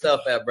great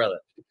stuff at, brother.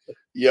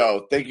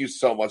 Yo, thank you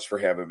so much for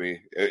having me.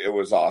 It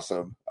was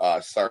awesome.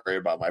 Sorry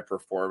about my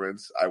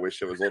performance. I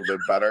wish it was a little bit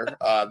better.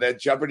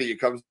 That Jeopardy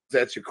comes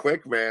at you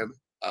quick, man.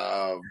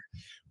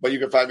 But you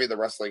can find me in the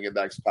Wrestling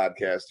Index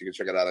podcast. You can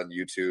check it out on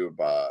YouTube,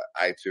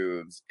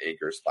 iTunes,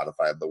 Anchor,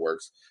 Spotify, the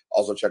works.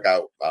 Also check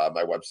out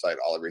my website,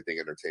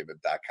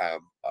 alleverythingentertainment.com.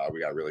 We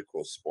got really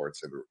cool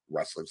sports and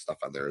wrestling stuff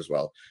on there as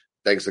well.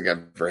 Thanks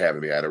again for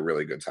having me. I had a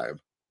really good time.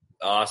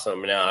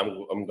 Awesome.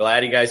 Now, I'm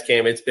glad you guys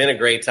came. It's been a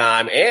great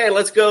time. And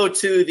let's go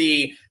to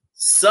the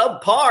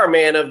subpar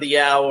man of the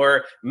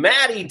hour,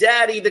 Matty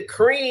Daddy the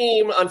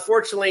Cream.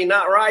 Unfortunately,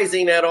 not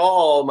rising at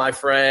all, my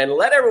friend.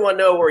 Let everyone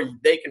know where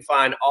they can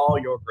find all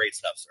your great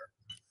stuff, sir.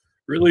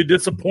 Really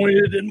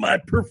disappointed in my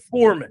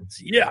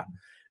performance. Yeah,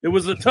 it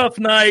was a tough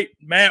night.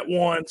 Matt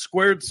won,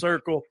 squared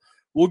circle.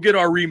 We'll get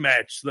our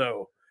rematch,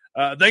 though.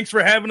 Thanks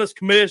for having us,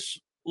 Commish.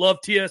 Love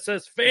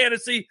TSS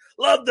Fantasy.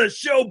 Love the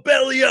show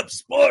Belly Up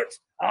Sports.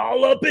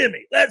 All up in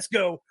me. Let's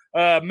go.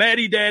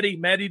 Matty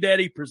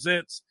Daddy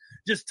presents.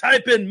 Just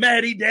type in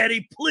Matty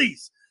Daddy,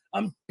 please.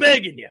 I'm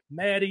begging you.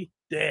 Matty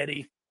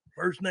Daddy.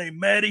 First name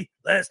Matty,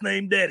 last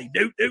name Daddy.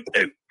 Do.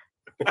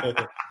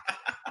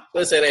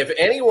 Listen, if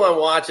anyone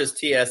watches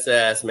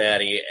TSS,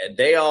 Matty,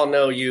 they all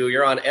know you.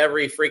 You're on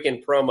every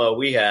freaking promo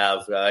we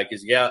have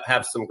because you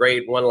have some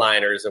great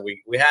one-liners, and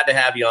we had to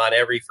have you on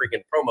every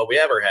freaking promo we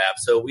ever have.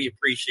 So we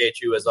appreciate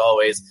you as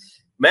always.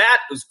 Matt,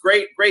 it was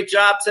great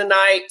job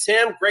tonight.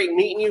 Tim, great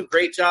meeting you.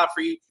 Great job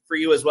for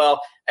you as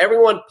well.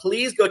 Everyone,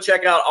 please go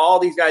check out all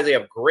these guys. They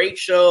have great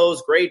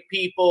shows, great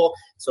people.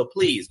 So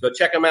please go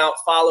check them out.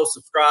 Follow,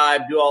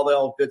 subscribe, do all the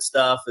old good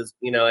stuff, as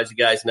you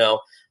guys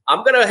know.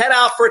 I'm going to head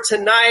out for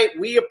tonight.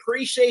 We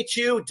appreciate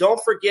you.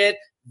 Don't forget,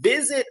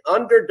 visit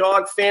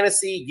Underdog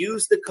Fantasy.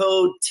 Use the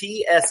code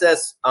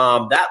TSS.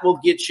 That will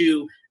get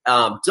you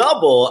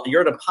double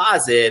your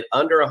deposit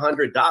under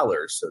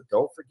 $100. So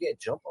don't forget,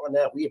 jump on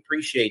that. We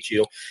appreciate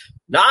you.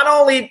 Not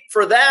only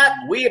for that,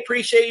 we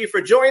appreciate you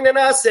for joining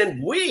us,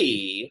 and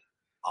we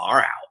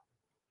are out.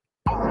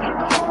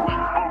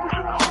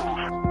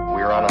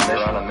 We're on a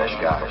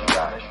mission, guys.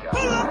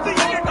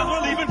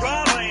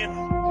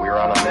 We're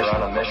on a mission,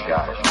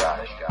 guys.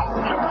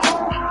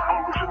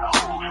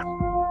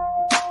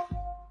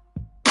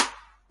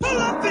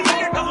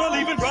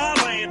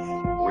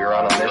 We're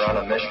on a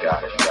mission,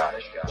 guys.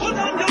 Put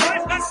on your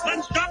life vest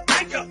and stop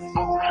makeup.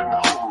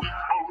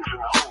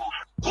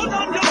 Put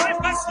on your life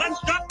vest and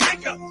stop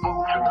makeup.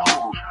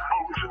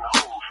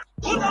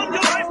 Put on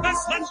your life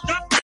vest and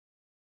stop.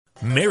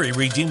 Mary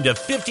redeemed a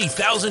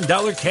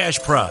 $50,000 cash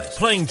prize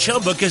playing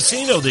Chumba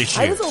Casino this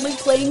year. I was only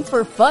playing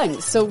for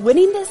fun, so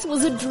winning this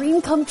was a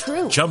dream come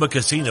true. Chumba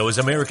Casino is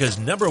America's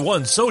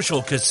 #1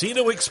 social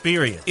casino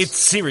experience. It's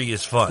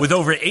serious fun. With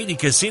over 80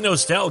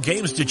 casino-style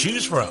games to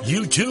choose from,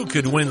 you too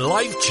could win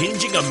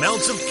life-changing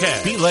amounts of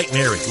cash. Be like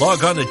Mary.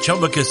 Log on to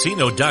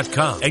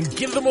ChumbaCasino.com and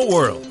give them a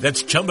whirl.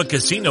 That's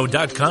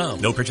ChumbaCasino.com.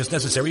 No purchase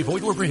necessary.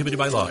 Void or prohibited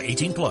by law.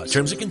 18+.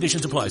 Terms and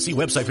conditions apply. See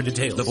website for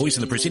details. The voice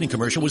in the preceding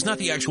commercial was not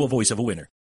the actual voice of a winner.